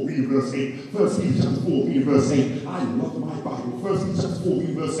chapter 4, reading verse 8. 1 Peter chapter 4, reading verse 8. I love my Bible. 1 Peter chapter 4,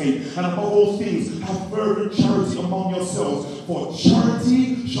 reading verse 8. And above all things, have fervent charity among yourselves, for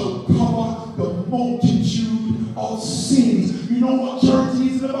charity shall cover the multitude of sins. You know what charity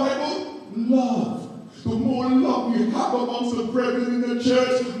is in the Bible? Love. The more love you have amongst the brethren in the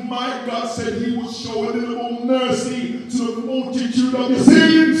church, my God said he will show a little more mercy to the multitude of your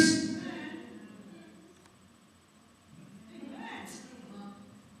sins.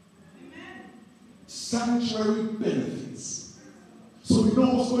 Sanctuary benefits. So you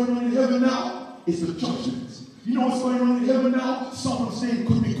know what's going on in heaven now? It's the judgment. You know what's going on in heaven now? Someone's name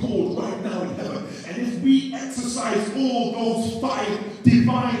could be called right now in heaven. And if we exercise all those 5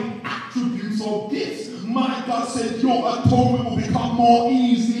 divine attributes or gifts, my God said your atonement will become more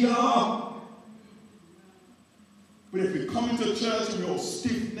easier. But if we come into church and we're all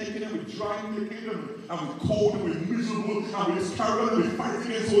stiff-necked and we're dry-necked and we're cold and we're miserable and we just carry on and we fight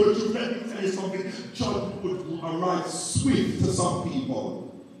against all the truth, let me tell you something, judgment would arrive swift to some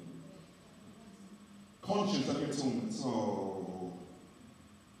people. Conscience and atonement. Oh.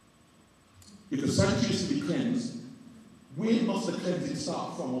 If the sanctuary is to be cleansed, where must the cleansing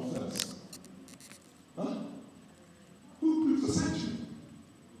start from or first? Huh? Who pollutes the sanctuary?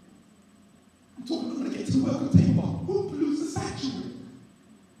 I'm going to get to the work of table. Who pollutes the sanctuary?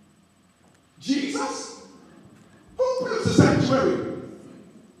 Jesus? Who pollutes the sanctuary?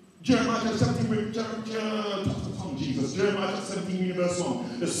 Jeremiah 17, Jesus. Jeremiah 17, verse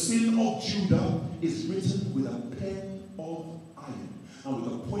 1. The sin of Judah is written with a pen of iron and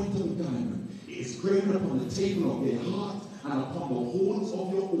with a point of a diamond. It is graven upon the table of their heart and upon the horns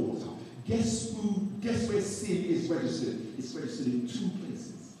of your altar. Guess where sin is registered? It's registered in 2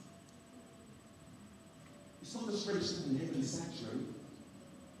 places. It's not just registered in the heavenly sanctuary.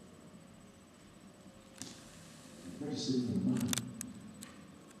 It's registered in the mind.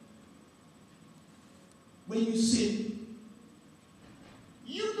 When you sin,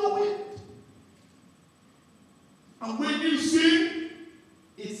 you know it. And when you sin,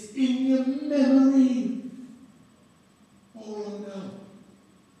 it's in your memory. Hold on now.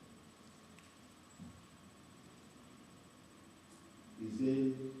 Is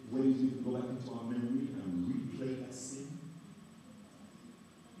there ways we can go back into our memory and replay that sin?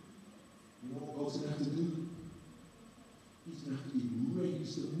 You know what God's going to have to do? He's going to have to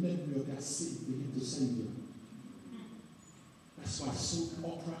erase the memory of that sin for him to save you. That's why soap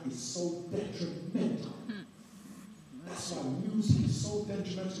opera is so detrimental. That's why music is so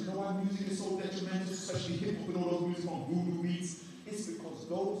detrimental. You know why music is so detrimental, especially hip-hop and all those music on voodoo beats? It's because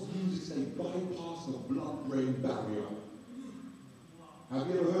those musics, they bypass the blood-brain barrier. Have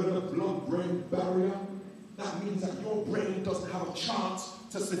you ever heard of the blood-brain barrier? That means that your brain doesn't have a chance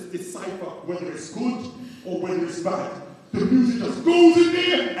to decipher whether it's good or whether it's bad. The music just goes in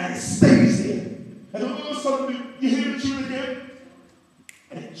there and it stays there. And all of a sudden, you hear the tune again,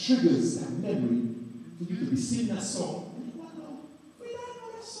 and it triggers that memory for you to be singing that song. And you wonder, where did I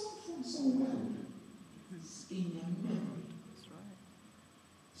know that song from so well?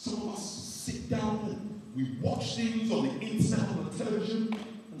 the internet, on the television,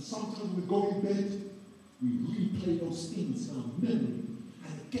 and sometimes when we go in bed, we replay those things in our memory.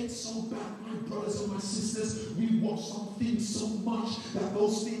 And it gets so bad, my brothers and my sisters, we watch some things so much that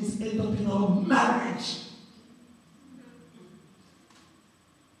those things end up in our marriage.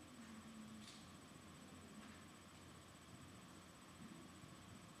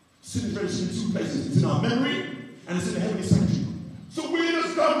 Sin is registered in two places. It's in our memory and it's in the heavenly sanctuary. So we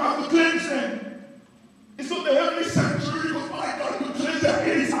just don't have to cleanse them. It's not the heavenly sanctuary because my God could cleanse that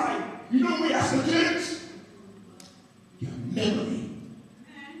inside. You know we have to cleanse? Your memory.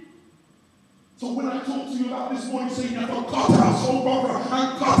 So when I talk to you about this morning saying you have to cut out soap opera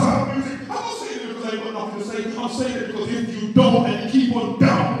and cut out music, I'm not saying it because I ain't got nothing to say. I'm saying it because if you don't and you keep on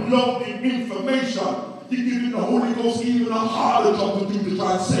downloading information, you're giving the Holy Ghost even a harder job to do to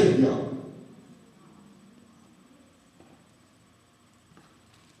try and save you.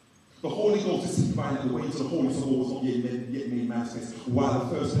 The Holy Ghost is signifying that the way to the Holy of All was not yet made manifest, while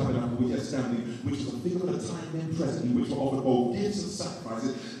the first tabernacle was yet standing, which was a figure of the time then present, in which were offered both gifts and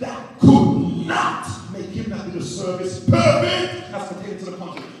sacrifices that could not make him that did the service perfect as pertaining to the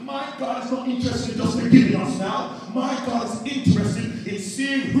conscience. My God is not interested in just forgiving us now. My God is interested in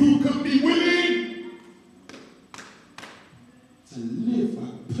seeing who can be willing to live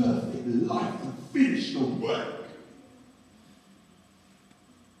a perfect life and finish the work.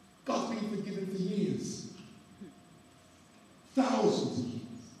 God's been forgiven for years. Thousands of years.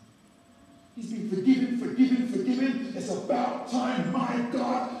 He's been forgiven. It's about time my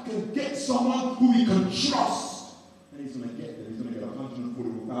God can get someone who he can trust. And he's going to get them. He's going to get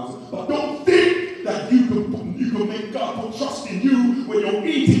 144,000. But don't think that you can make God put trust in you when you're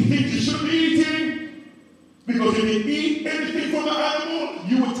eating things you shouldn't be eating. Because if you eat anything from the animal,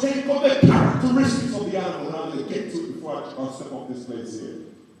 you will take on the characteristics of the animal. And I'm going to get to it before I step off this place here.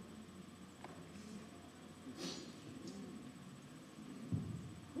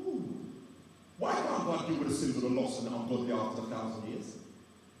 Why can't God deal with the sins of the lost and the ungodly after 1,000 years?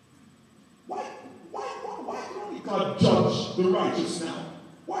 Why can only God judge the righteous now?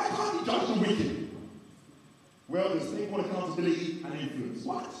 Why can't he judge the wicked? Well, there's a thing called accountability and influence.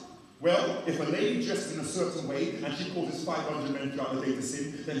 What? Well, if a lady dressed in a certain way and she causes 500 men throughout the day to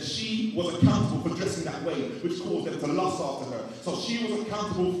sin, then she was accountable for dressing that way, which caused them to lust after her. So she was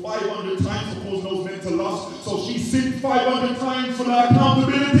accountable 500 times for causing those men to lust. So she sinned 500 times for that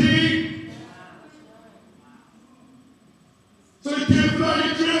accountability. So they can't fly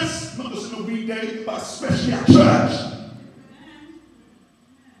your dress, not just on a weekday, but especially at church.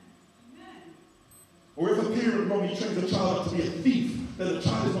 Or if a parent wrongly trains a child up to be a thief, then the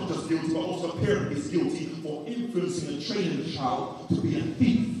child is not just guilty, but also the parent is guilty for influencing and training the child to be a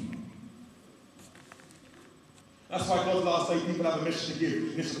thief. That's why God's last day people have a message to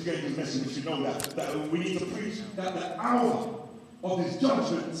give. This is Gabriel's message, we should know that we need to preach that the hour of his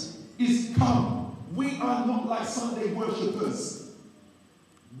judgment is come. We are not like Sunday worshippers.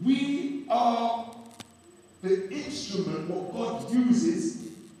 We are the instrument what God uses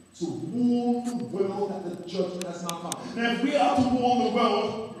to warn the world that the judgment has now come. Now, if we are to warn the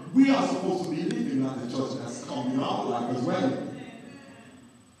world, we are supposed to be living like the judgment has come in our life as well.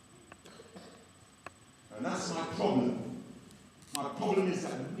 And that's my problem. My problem is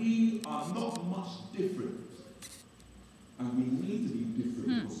that we are not much different. And we need to be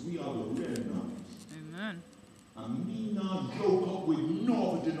different because we are the remnant. Amen. And me not yoke up with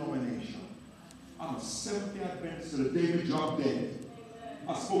no other denomination. I'm a Seventh-day Adventist to the day the job dead.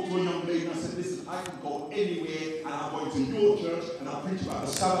 I spoke to a young lady and I said, listen, I can go anywhere and I'm going to your church and I'll preach about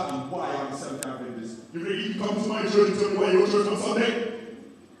the Sabbath and why I'm a Seventh-day Adventist. You really come to my church and tell me why your church on Sunday?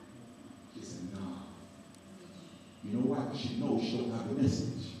 She said, no. You know why? Because she knows she don't have the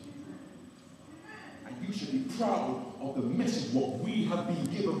message. And you should be proud of the message what we have been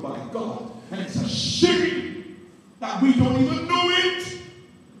given by God. And it's a shame that we don't even know it.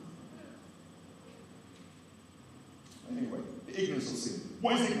 Anyway, the ignorance of sin.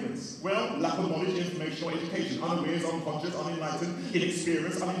 What is ignorance? Well, lack of knowledge, information, or education. Unawares, unconscious, unenlightened,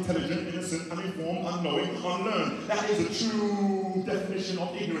 inexperienced, unintelligent, innocent, uninformed, unknowing, unlearned. That is a true definition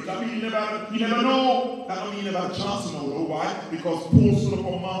of ignorance. That means you never know. That doesn't mean you never have a chance to know, though. Why? Because Paul stood up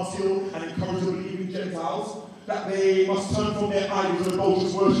on Mars Hill and encouraged the believing Gentiles that they must turn from their idols and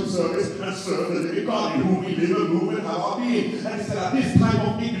adulterous worship service and serve the living God in whom we live and move and have our being. And he said at this time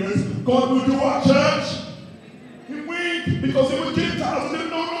of ignorance, God will do our church. He winked because they were Gentiles and they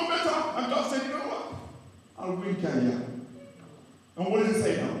didn't know no better. And God said, you know what? I'll wink at you. And what does it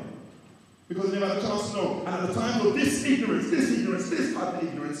say now? Because they never had a chance to know. And at the time of this type of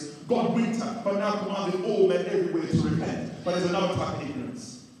ignorance, God winked at, but now commanded all men everywhere to repent. But there's another type of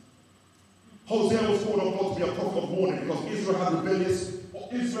ignorance. Hosea was called on God to be a prophet of warning because Israel had rebellious.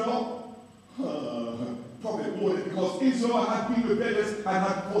 Prophet warning because Israel had been rebellious and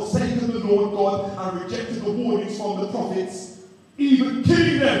had forsaken the Lord God and rejected the warnings from the prophets, even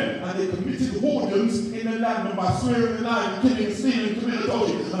killing them. And they committed whoredoms in the land, and by swearing the lie, killing, stealing, committing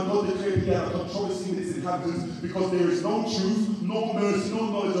adultery. And God declared he had a controversy with his inhabitants because there is no truth, no mercy, no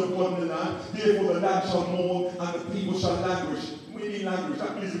knowledge of God in the land. Therefore the land shall mourn and the people shall languish. Meaning languish,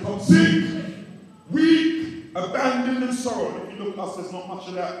 that means become sick, weak, abandoned and sorrow. If you look at us, there's not much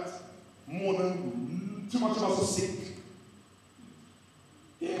of that. More than too much of us are sick.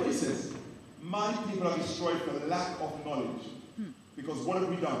 Hear what he says. My people are destroyed for lack of knowledge. Because what have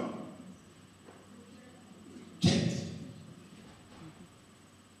we done? Reject.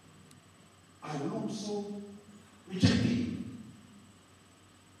 I will also reject thee.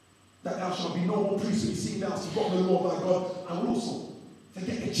 That thou shalt be no more priest, and see thou hast forgotten the Lord thy God. I will also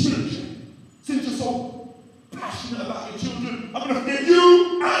forget your children. Since you're so passionate about your children, I'm going to forget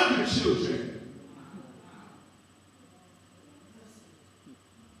you and your children.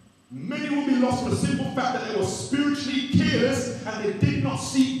 Many will be lost for the simple fact that they were spiritually careless and they did not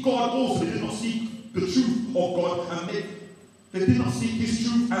seek God also. They did not seek the truth of God, and they did not seek his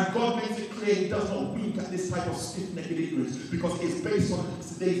truth, and God makes it clear he does not wink at this type of stiff-necked ignorance because it's based on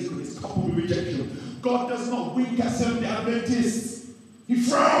today's ignorance, coupled with rejection. God does not wink at Seventh-day Adventists. He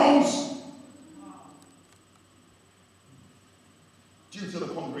frowns. Duty of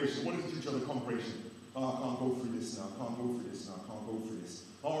the congregation. What is the duty of the congregation? Oh, I can't go through this now. I can't go through this now. I can't go through this.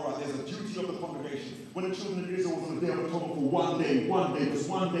 All right, there's a duty of the congregation. When the children of Israel was on the Day of Atonement for one day, just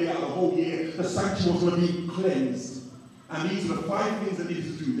one day out of the whole year, the sanctuary was going to be cleansed. And these are the 5 things they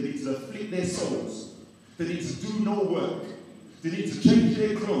needed to do. They needed to afflict their souls. They needed to do no work. They needed to change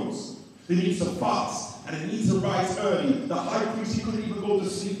their clothes. They needed to fast. And they needed to rise early. The high priest, he couldn't even go to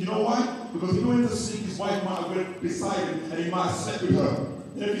sleep. You know why? Because if he went to sleep, his wife might have went beside him and he might have slept with her.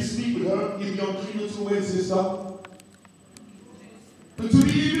 And if he sleep with her, he'd be unclean until when, sister? Until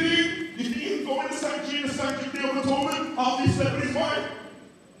the evening. If he didn't go in the sanctuary Day of Atonement, after he slept with his wife.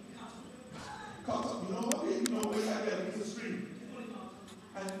 Cut up, you know what? You know what? It's a stream.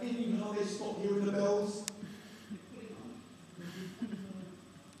 And anyhow they stopped hearing the bells.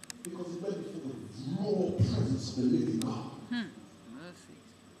 Because he went before the raw presence of the living God.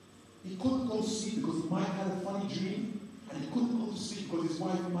 He couldn't go to sleep because he might have had a funny dream. And he couldn't go to sleep because his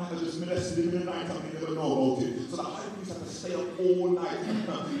wife might have just molested him in the night and he never know about it. So the high priest had to stay up all night.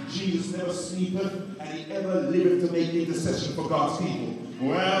 Jesus never sleepeth and he ever liveth to make intercession for God's people.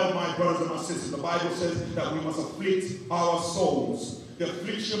 Well, my brothers and my sisters, the Bible says that we must afflict our souls. The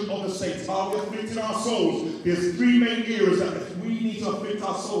affliction of the saints. Are we afflicting our souls? There's 3 main areas that we need to afflict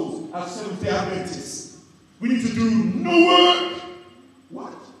our souls as Seventh-day Adventists. We need to do no work.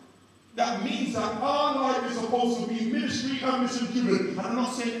 What? That means that our life is supposed to be ministry and mission driven. And I'm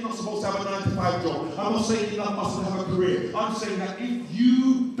not saying you're not supposed to have a 9-to-5 job. I'm not saying you're not supposed to have a career. I'm saying that if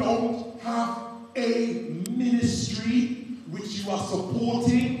you don't have a ministry which you are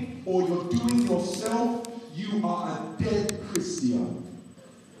supporting or you're doing yourself, you are a dead Christian.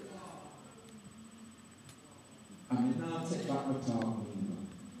 I mean, now take back my time.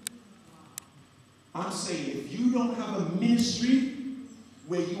 I'm saying if you don't have a ministry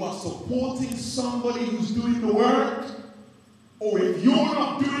where you are supporting somebody who's doing the work, or if you're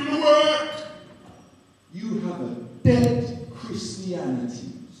not doing the work, you have a dead Christianity.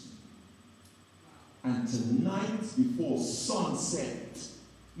 And tonight, before sunset,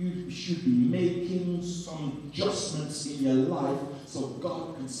 you should be making some adjustments in your life so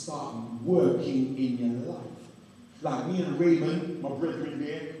God can start working in your life. Like me and Raymond, my brethren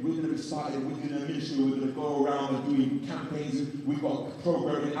there, we're going to be starting, we're doing a ministry, we're going to go around and doing campaigns. We've got a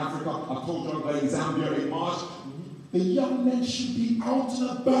program in Africa. I told you about in Zambia in March. The young men should be out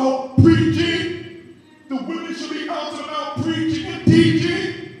and about preaching. The women should be out and about preaching and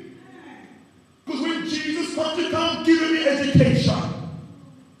teaching. Because when Jesus comes, you can't give him the education.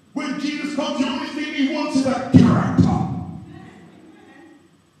 When Jesus comes, the only thing he wants is a character.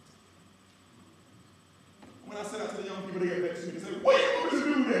 When I say that to the young people, they get vexed with me. They say, what are you going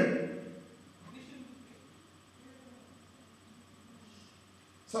to do then?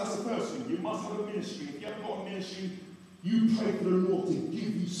 So that's the first thing. You must have a ministry. If you haven't got a ministry, you pray for the Lord to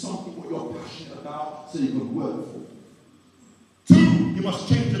give you something what you're passionate about so you can work for it. 2, you must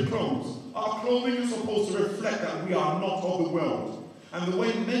change your clothes. Our clothing is supposed to reflect that we are not of the world. And the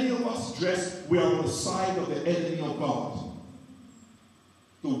way many of us dress, we are on the side of the enemy of God.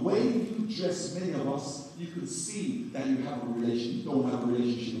 The way you dress, many of us, you can see that you have a relationship. You don't have a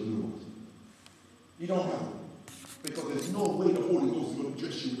relationship with the Lord. You don't have it. Because there's no way the Holy Ghost is going to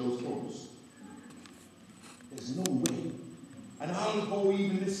dress you with those clothes. There's no way. And I'll go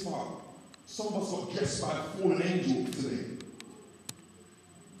even this far. Some of us got dressed by a fallen angel today.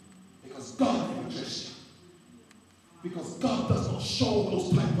 Because God never dressed you. Because God does not show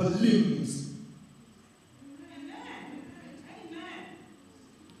those type of limbs.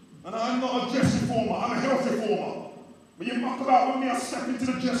 And I'm not a dress reformer, I'm a health reformer. But you muck about with me, I step into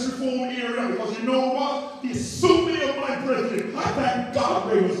the dress reform area because you know what? There's so many of my brethren. I thank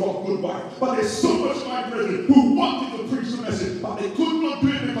God Raymond's got a good wife. But there's so much of my brethren who wanted to preach the message, but they could not do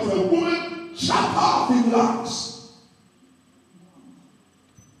it because a woman chopped off in locks.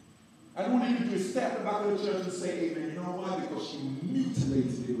 And all you can do is stay at the back of the church and say amen. You know why? Because she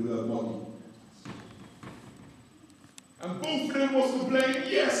mutilated it with her body. And both of them was to blame,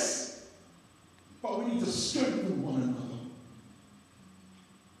 yes. But we need to strengthen one another.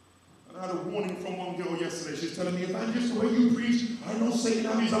 And I had a warning from one girl yesterday. She's telling me, Evangelist, the way you preach, I know Satan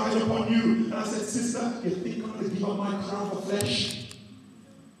has his eyes upon you. And I said, sister, you think I'm going to give up my crown for flesh?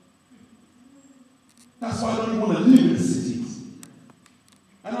 That's why I don't even want to live in the cities.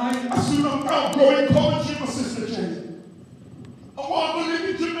 And I soon I'm outgrowing Coventry, my sister Jane. I want to live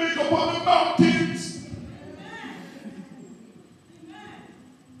in Jamaica upon the mountains.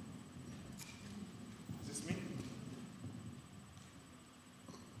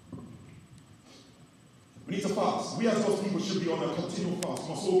 We need to fast. We as those people should be on a continual fast. We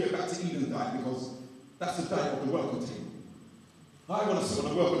must all get back to Eden's diet because that's the diet of the welcome table. I want to sit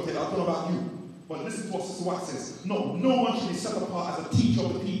on the welcome table. I don't know about you. But listen to what Sister White says. No one should be set apart as a teacher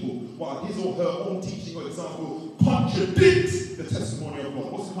of the people while his or her own teaching or example contradicts the testimony of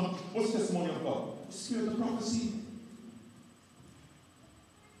God. What's the testimony of God? The spirit of prophecy.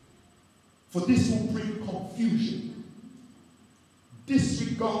 For this will bring confusion.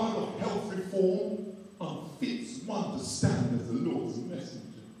 Disregard of health reform unfits one to stand as the Lord's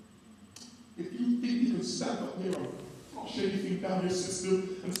messenger. If you think you can stand up here and flush anything down your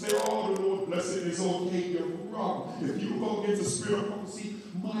system and say, oh, the Lord bless it, it's okay, you're wrong. If you go against the spirit of prophecy,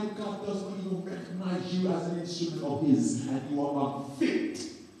 my God does not even recognize you as an instrument of his, and you are unfit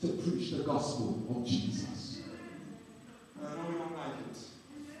to preach the gospel of Jesus. And I know we don't like it,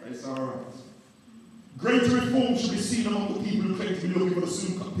 but it's all right. Greater reform should be seen among the people who claim to be looking for the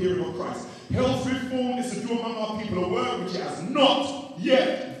soon appearing of Christ. Health reform is to do among our people a work which it has not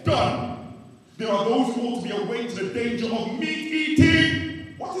yet done. There are those who ought to be awake to the danger of meat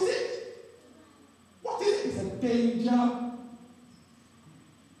eating. What is it? What is it? It's a danger.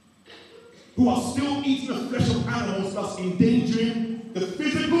 Who are still eating the flesh of animals, thus endangering the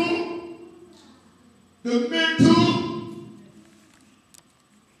physical, the mental,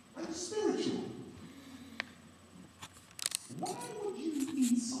 and the spiritual. Why would you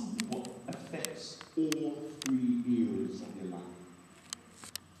eat something that affects all three areas of your life?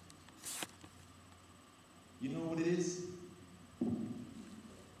 You know what it is?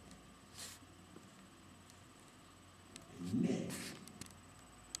 Your neck.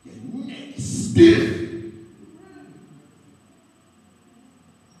 Your neck is stiff.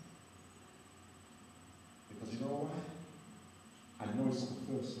 Because you know why? I know it's not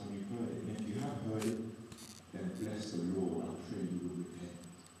the first time you've heard it. And if you have heard it, then bless the Lord. I pray you will repent.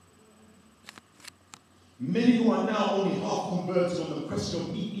 Many who are now only half converted on the question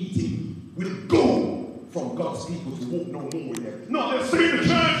of meat eating will go from God's people to walk no more with them. No, they'll stay in the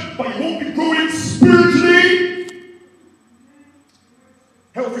church, but you won't be growing spiritually.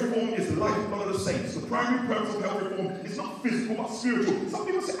 Health reform is the lifeblood of the saints. The primary purpose of health reform is not physical but spiritual. Some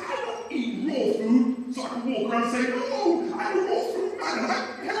people say, I don't eat raw food, so I can walk around and say, no, I eat raw food, man,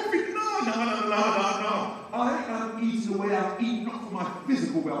 I'm healthy. No. I am eating the way I eat, not for my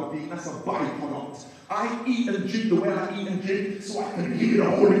physical well-being. That's a byproduct. I eat and drink the way I eat and drink so I can hear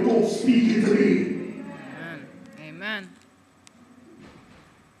the Holy Ghost speaking to me. Amen. Amen.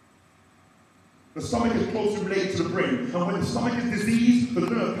 The stomach is closely related to the brain, and when the stomach is diseased, the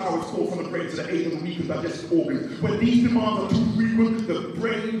nerve power is called from the brain to the aid of the weak and digestive organs. When these demands are too frequent, the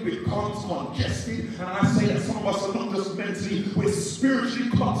brain becomes congested, and I say that some of us are not just mentally, we're spiritually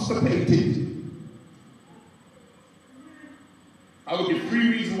constipated. I will give 3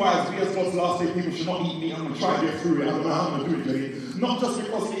 reasons why, as we as God's last day people should not eat meat. I'm going to try to get through it. I don't know how I'm going to do it, Jenny. Not just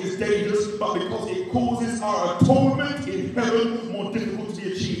because it is dangerous, but because it causes our atonement in heaven more difficult to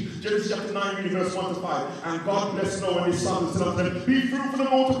be achieved. Genesis chapter 9, reading verse 1 to 5. And God blessed Noah and his sons and said unto them, be fruitful and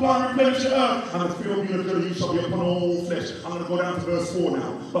multiply and replenish the earth, and the fear of you and the joy of you shall be upon all flesh. I'm going to go down to verse 4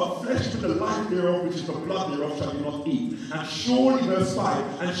 now. But flesh with the life thereof, which is the blood thereof, shall you not eat. And surely, verse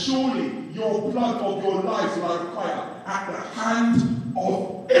 5, and surely your blood of your lives will I require at the hand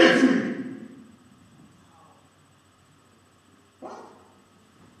of every. What?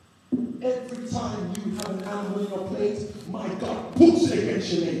 every time you have an animal in your plate, my God puts it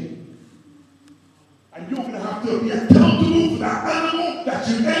against your name. And you're going to have to be accountable for that animal that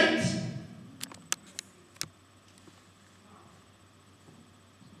you ate.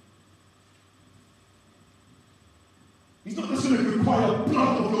 He's not just going to require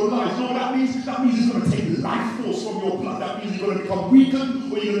blood of your life. You know what that means? That means he's going to take life force from your blood. That means you're going to become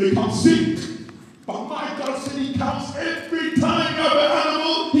weakened or you're going to become sick. But my God said he counts every time you have an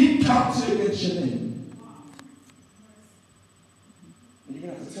animal, he counts it against your name. And you're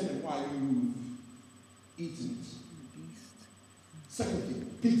going to have to tell him why you've eaten it. Second thing,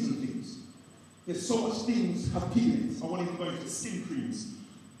 pigs and things. There's so much things have pig in it. I want to go into skin creams,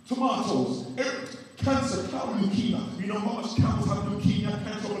 tomatoes, cancer, cow leukemia. You know how much cows have leukemia,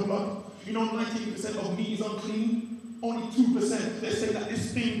 cancer of the blood? You know 19% of meat is unclean? Only 2%. They say that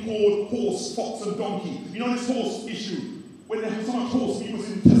this thing called horse, fox and donkey. You know this horse issue? When they have so much horse meat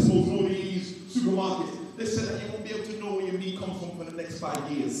was in Tesco's and all these supermarkets, they said that you won't be able to know where your meat comes from for the next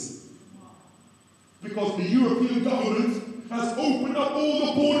 5 years. Because the European government has opened up all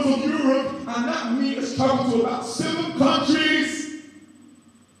the borders of Europe and that meat has traveled to about 7 countries.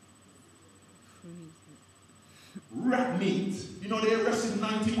 Rat meat. You know they arrested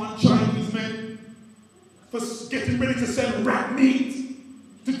 91 Chinese men for getting ready to sell rat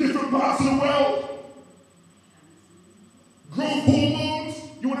meat to different parts of the world. Growth hormones.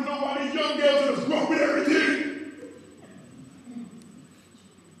 You want to know why these young girls are just grow with everything?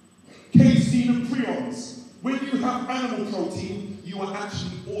 Casein and prions. When you have animal protein, you are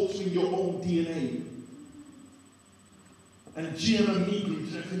actually altering your own DNA. And GM and meat glue,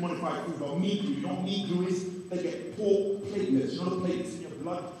 genetically modified food, or meat glue. You know what meat glue is? They get pork platelets. You know the platelets in your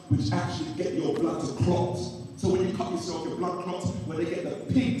blood, which actually get your blood to clot. So when you cut yourself, your blood clots, when they get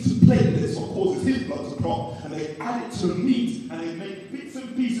the pig's platelets, what causes his blood to clot, and they add it to the meat, and they make bits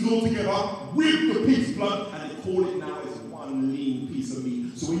and pieces all together with the pig's blood, and they call it now as one lean piece of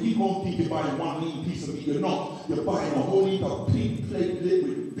meat. So when you go and think you're buying one lean piece of meat, you're not. You're buying a whole heap of pig platelet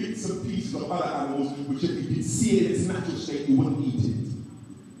with bits and pieces of other animals, which if you could see it in its natural state, you wouldn't eat it.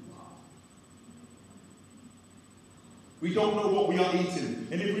 We don't know what we are eating.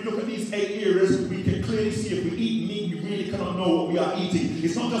 And if we look at these 8 areas, we can clearly see if we eat meat, we really cannot know what we are eating.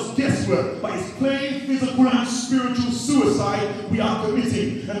 It's not just guesswork, but it's plain physical and spiritual suicide we are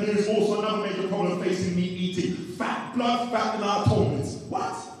committing. And there is also another major problem facing meat eating. Fat, blood, fat, and our atonement.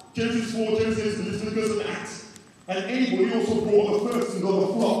 What? Genesis 4, Genesis, Leviticus, and Acts. And Abel, he also brought the firstling of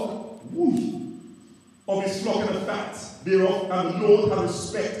the flock. Woo! Of his flock and the fat thereof, and the Lord had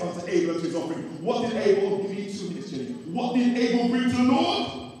respect unto Abel and to his offering. What did Abel, give me 2 minutes, Jenny. What did Abel bring to the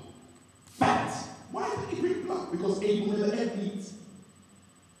Lord? Fat. Why did he bring blood? Because Abel never ate meat.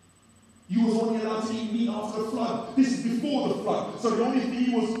 You was only allowed to eat meat after the flood. This is before the flood. So the only thing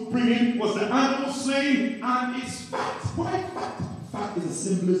he was bringing was the animal slain and its fat. Why fat? Fat is a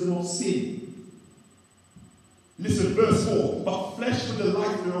symbolism of sin. Listen, verse 4. But flesh with the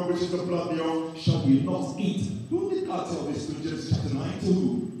life thereof, which is the blood thereof, shall you not eat. Who did God tell this to in Genesis chapter 9? To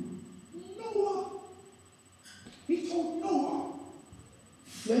who? Noah. He told Noah.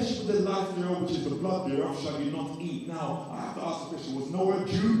 Flesh with the life thereof, which is the blood thereof, shall you not eat. Now, I have to ask the question, was Noah a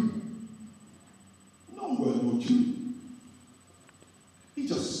Jew? No, no Jew. He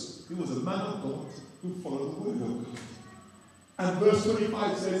was a man of God who followed the word of God. And verse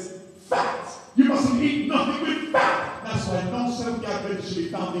 25 says, fat. You mustn't eat nothing with fat. That's why no Seventh-day Adventist should be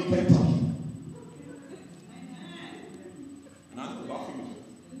found in Kentucky. And I know laughing with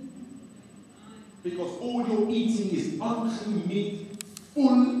you. Because all you're eating is unclean meat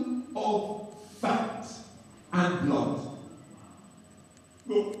full of fat and blood.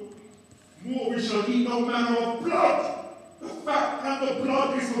 Look, more we shall eat no manner of blood. The fat and the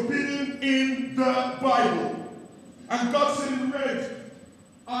blood is forbidden in the Bible. And God said in red,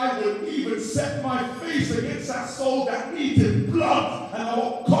 I will even set my face against that soul that eateth blood, and I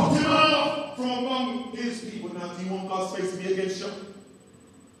will cut him off from among his people. Now, do you want God's face to be against you?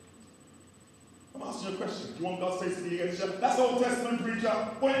 I'm asking you a question. Do you want God's face to be against you? That's Old Testament, preacher.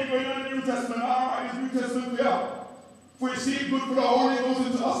 When are you going on the New Testament? All right, it's New Testament we are. For it seems good for the Holy Ghost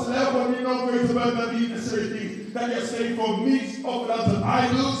into us, and therefore we know greater burden than these necessary things, that you're saved from meat offered unto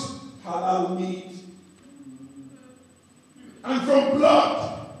idols, halal meat, and from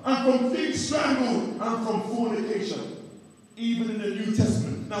blood, and from things strangled, and from fornication. Even in the New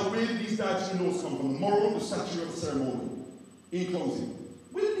Testament. Now, where did these dietary laws come from? The moral, the statute, of the ceremonial. In closing,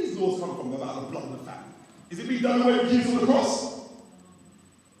 where did these laws come from about the blood and the fat? Is it being done away with Jesus on the cross?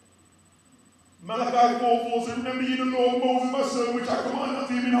 Malachi 4:4 says, remember ye the law of Moses my servant, which I command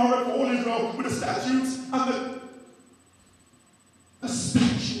unto him in Horeb for all Israel, with the statutes and the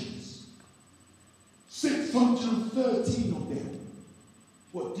statutes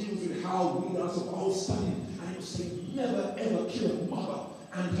how we are so all studying, and it will say, never ever kill a mother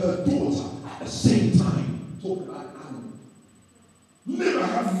and her daughter at the same time. Talking about an animal. Never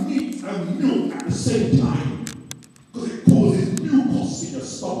have meat and milk at the same time, because it causes mucus in your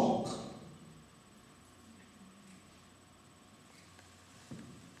stomach.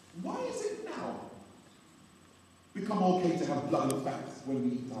 Why is it now become okay to have blood and fat when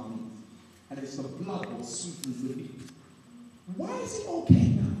we eat our meat? And it's the blood that sweetens the meat. Why is it okay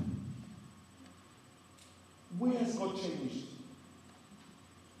now? Where has God changed?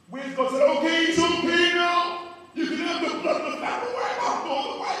 Where has God said, okay, it's okay now? You can have the blood and the fat. But why about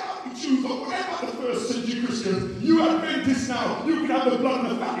God? Why about the Jews? But why about the first century Christians? You Adventists now, you can have the blood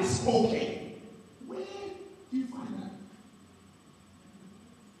and the fat. It's okay. Where do you find that?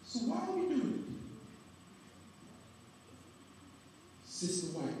 So why are we doing it? Sister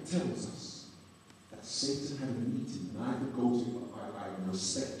White tells us that Satan had a meeting, and I could go to, I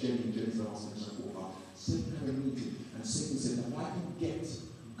respect Jenny and Jenny's last mention of all. Satan had a meeting, and Satan said, if I can get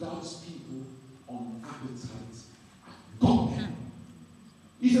God's people on appetite, I've got them.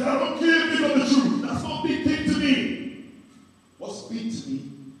 He said, I don't care if they got the truth. That's not a big thing to me. What's big to me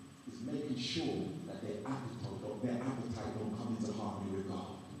is making sure that their appetite don't come into harmony with God.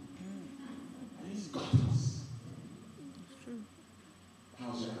 And he's got us.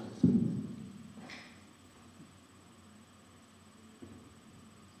 How's your appetite?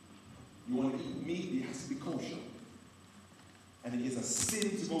 You want to eat meat, it has to be kosher. And it is a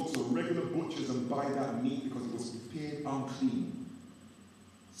sin to go to a regular butcher's and buy that meat because it was prepared unclean.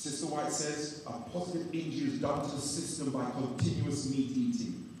 Sister White says, a positive injury is done to the system by continuous meat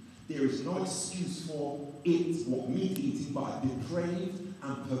eating. There is no excuse for it, what meat eating, but a depraved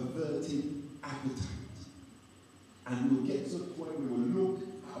and perverted appetite. And we'll get to the point where we'll look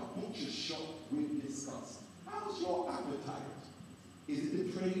at a butcher's shop with disgust. How's your appetite? Is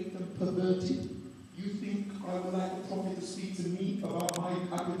it depraved and perverted? You think I would like the prophet to speak to me about my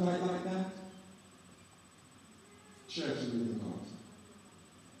appetite like that? Church of the living God.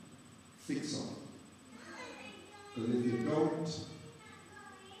 Fix on. Because if you don't,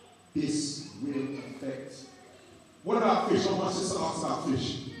 this will affect. What about fish? Oh, my sister asked about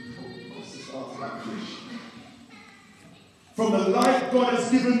fish. My sister asked about fish. From the light God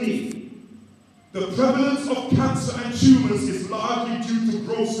has given me, the prevalence of cancer and tumors is largely due to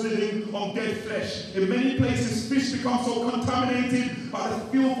gross living on dead flesh. In many places, fish become so contaminated by the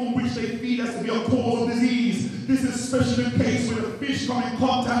filth on which they feed as to be a cause of disease. This is especially the case when the fish come in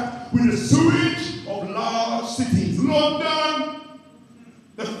contact with the sewage of large cities. London,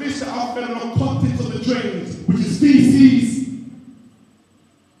 the fish that are fed on the contents of the drains, which is feces.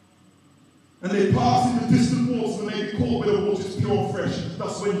 And they pass in the distant waters and they be caught where the water is pure and fresh.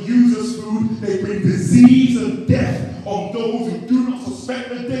 Thus, when used as food, they bring disease and death on those who do not suspect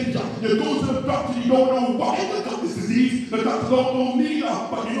the danger. You go to the doctor, you don't know why they got this disease. The doctor don't know neither.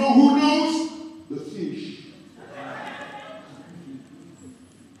 But you know who knows? The fish.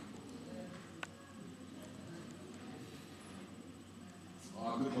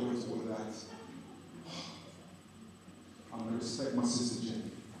 I could go into all of that. I'm going to respect my sister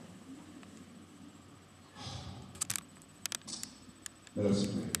Jenny. Let us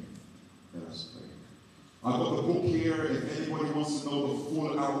pray. Let us pray. I've got the book here. If anybody wants to know the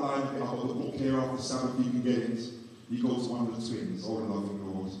full outline, I've got the book here after Sabbath. You can get it. You go to one of the twins. Oh,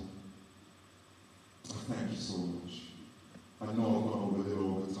 loving Lord. I thank you so much. I know I've gone over a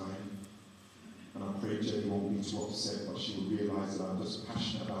little over time. And I pray Jenny won't be too upset, but she will realize that I'm just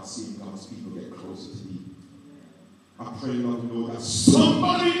passionate about seeing God's people get closer to me. I pray, Lord, that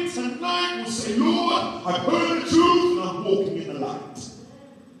somebody tonight will say, Lord, I've heard the truth and I'm walking in the light.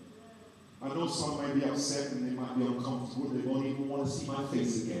 I know some may be upset and they might be uncomfortable. They won't even want to see my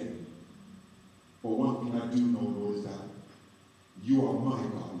face again. But one thing I do know, Lord, is that you are my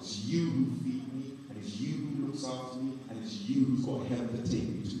God. It's you who feed me, and it's you who looks after me, and it's you who's got heaven to take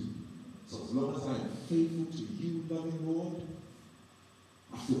me to. So as long as I am faithful to you, loving Lord,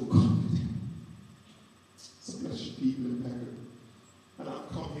 I feel confident. So bless your people in Peckham. And I've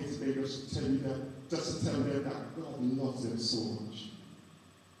come here today just to tell them that God loves them so much.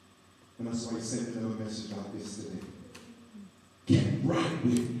 And that's why he sent them a message like this today. Get right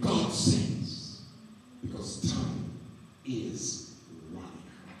with God's saints, because time is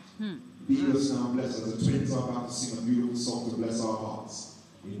running. Be with us now, bless us. The twins are about to sing a beautiful song to bless our hearts.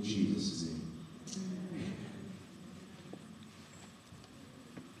 In Jesus' name.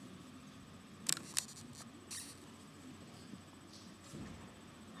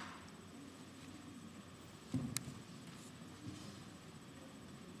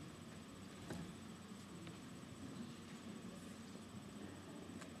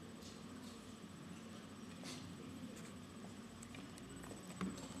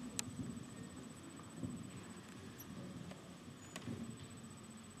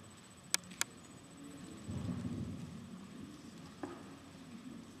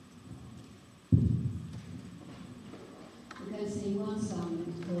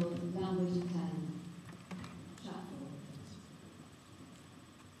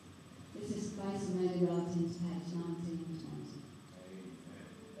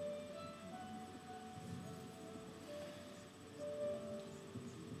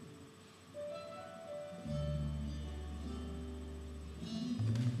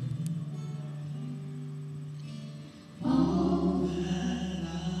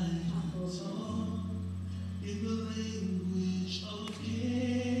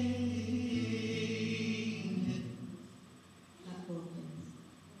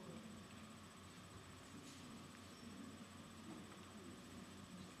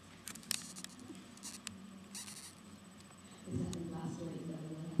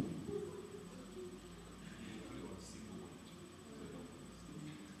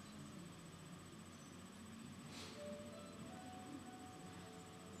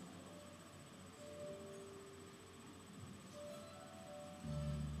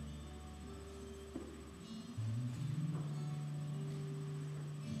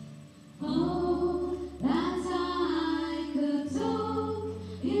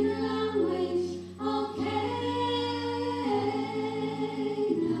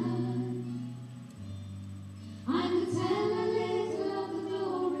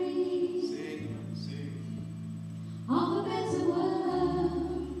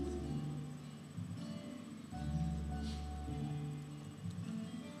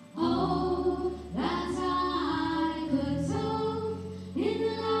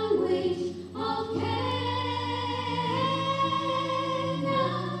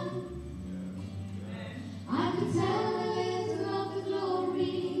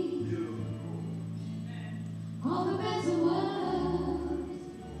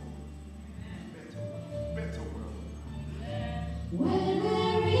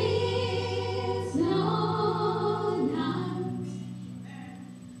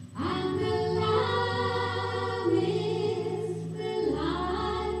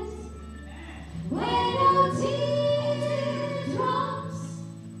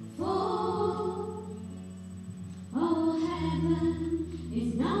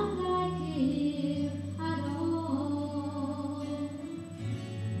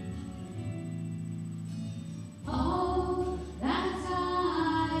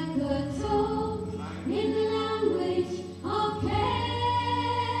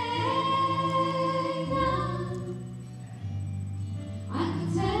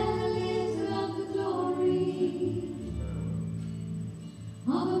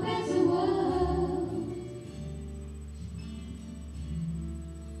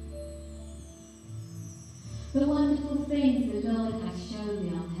 the wonderful things the Lord has shown me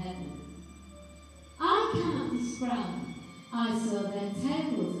on heaven. I cannot describe. I saw their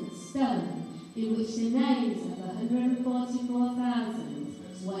tables of stone, in which the names of the 144,000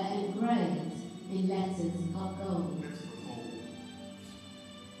 were engraved in letters of gold.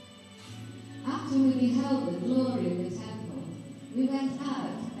 After we beheld the glory of the temple, we went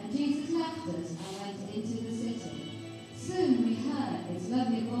out, and Jesus left us and went into the city. Soon we heard his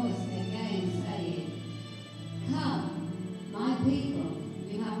lovely voice again saying, "Come, my people,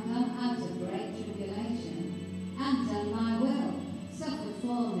 you have come out of great tribulation, and done my will, suffered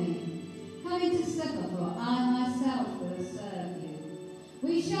for me. Come into supper, for I myself will serve you."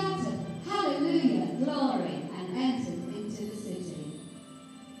 We shouted, "Hallelujah, glory," and entered into the city.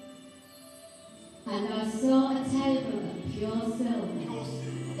 And I saw a table of pure silver.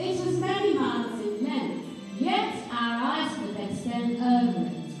 It was many miles in length, yet our eyes could extend over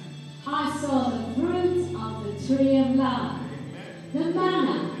it. I saw the fruit of the tree of life, the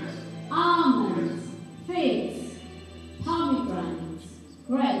manna, almonds, figs, pomegranates,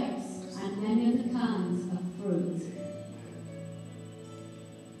 grapes, and many other kinds of fruit.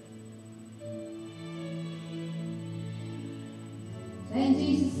 Then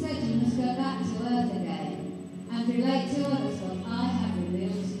Jesus said, "You must go back to earth again and relate to others what I have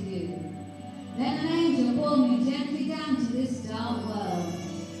revealed to you." Then an angel bore me gently down to this dark world.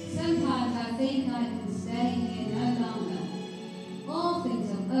 Sometimes I think I can stay here no longer. All things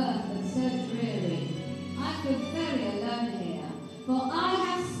of earth are so dreary. I feel very alone here, for I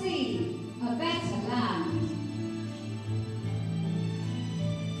have seen a better land.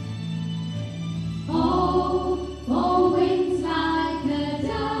 Oh, for wings like a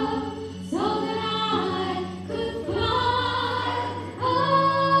dove, so that I could fly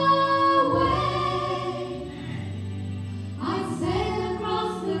away. I'd sail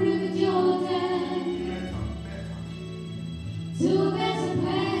across the river Jordan to a better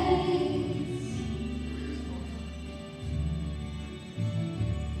place,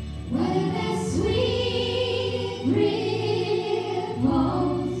 where there's sweet ripples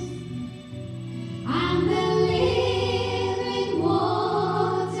and the living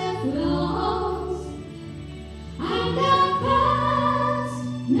water flows, and I'll thirst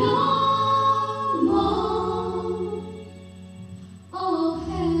no more. Oh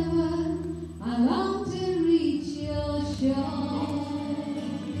heaven, I long to reach your shore.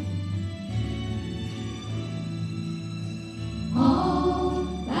 Oh,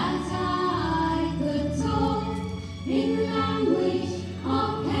 that I could talk in the language of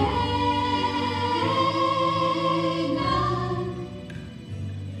Canaan.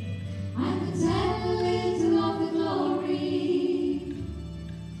 I could tell a little of the glory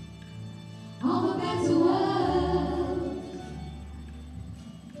of a better world.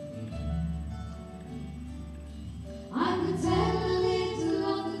 I could tell a little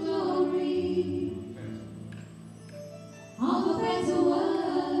of the glory of a better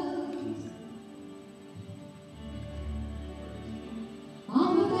world.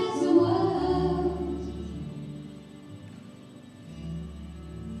 Of a better world.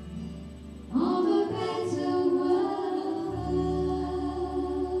 Of a better world.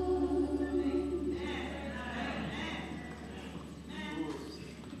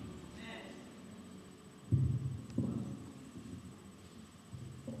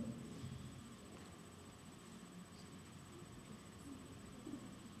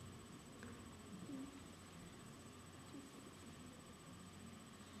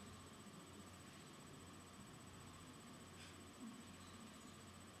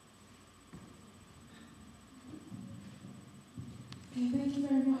 Okay, thank you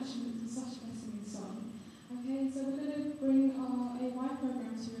very much for such a blessing song. Okay, so we're going to bring our AY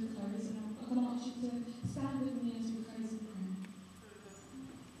program to a close, and I'm going to ask you to stand with me as we close in prayer.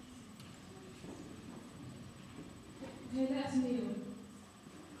 Okay, let's kneel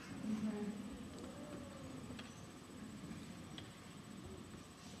in prayer.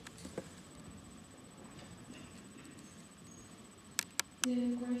 Dear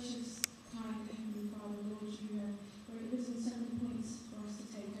gracious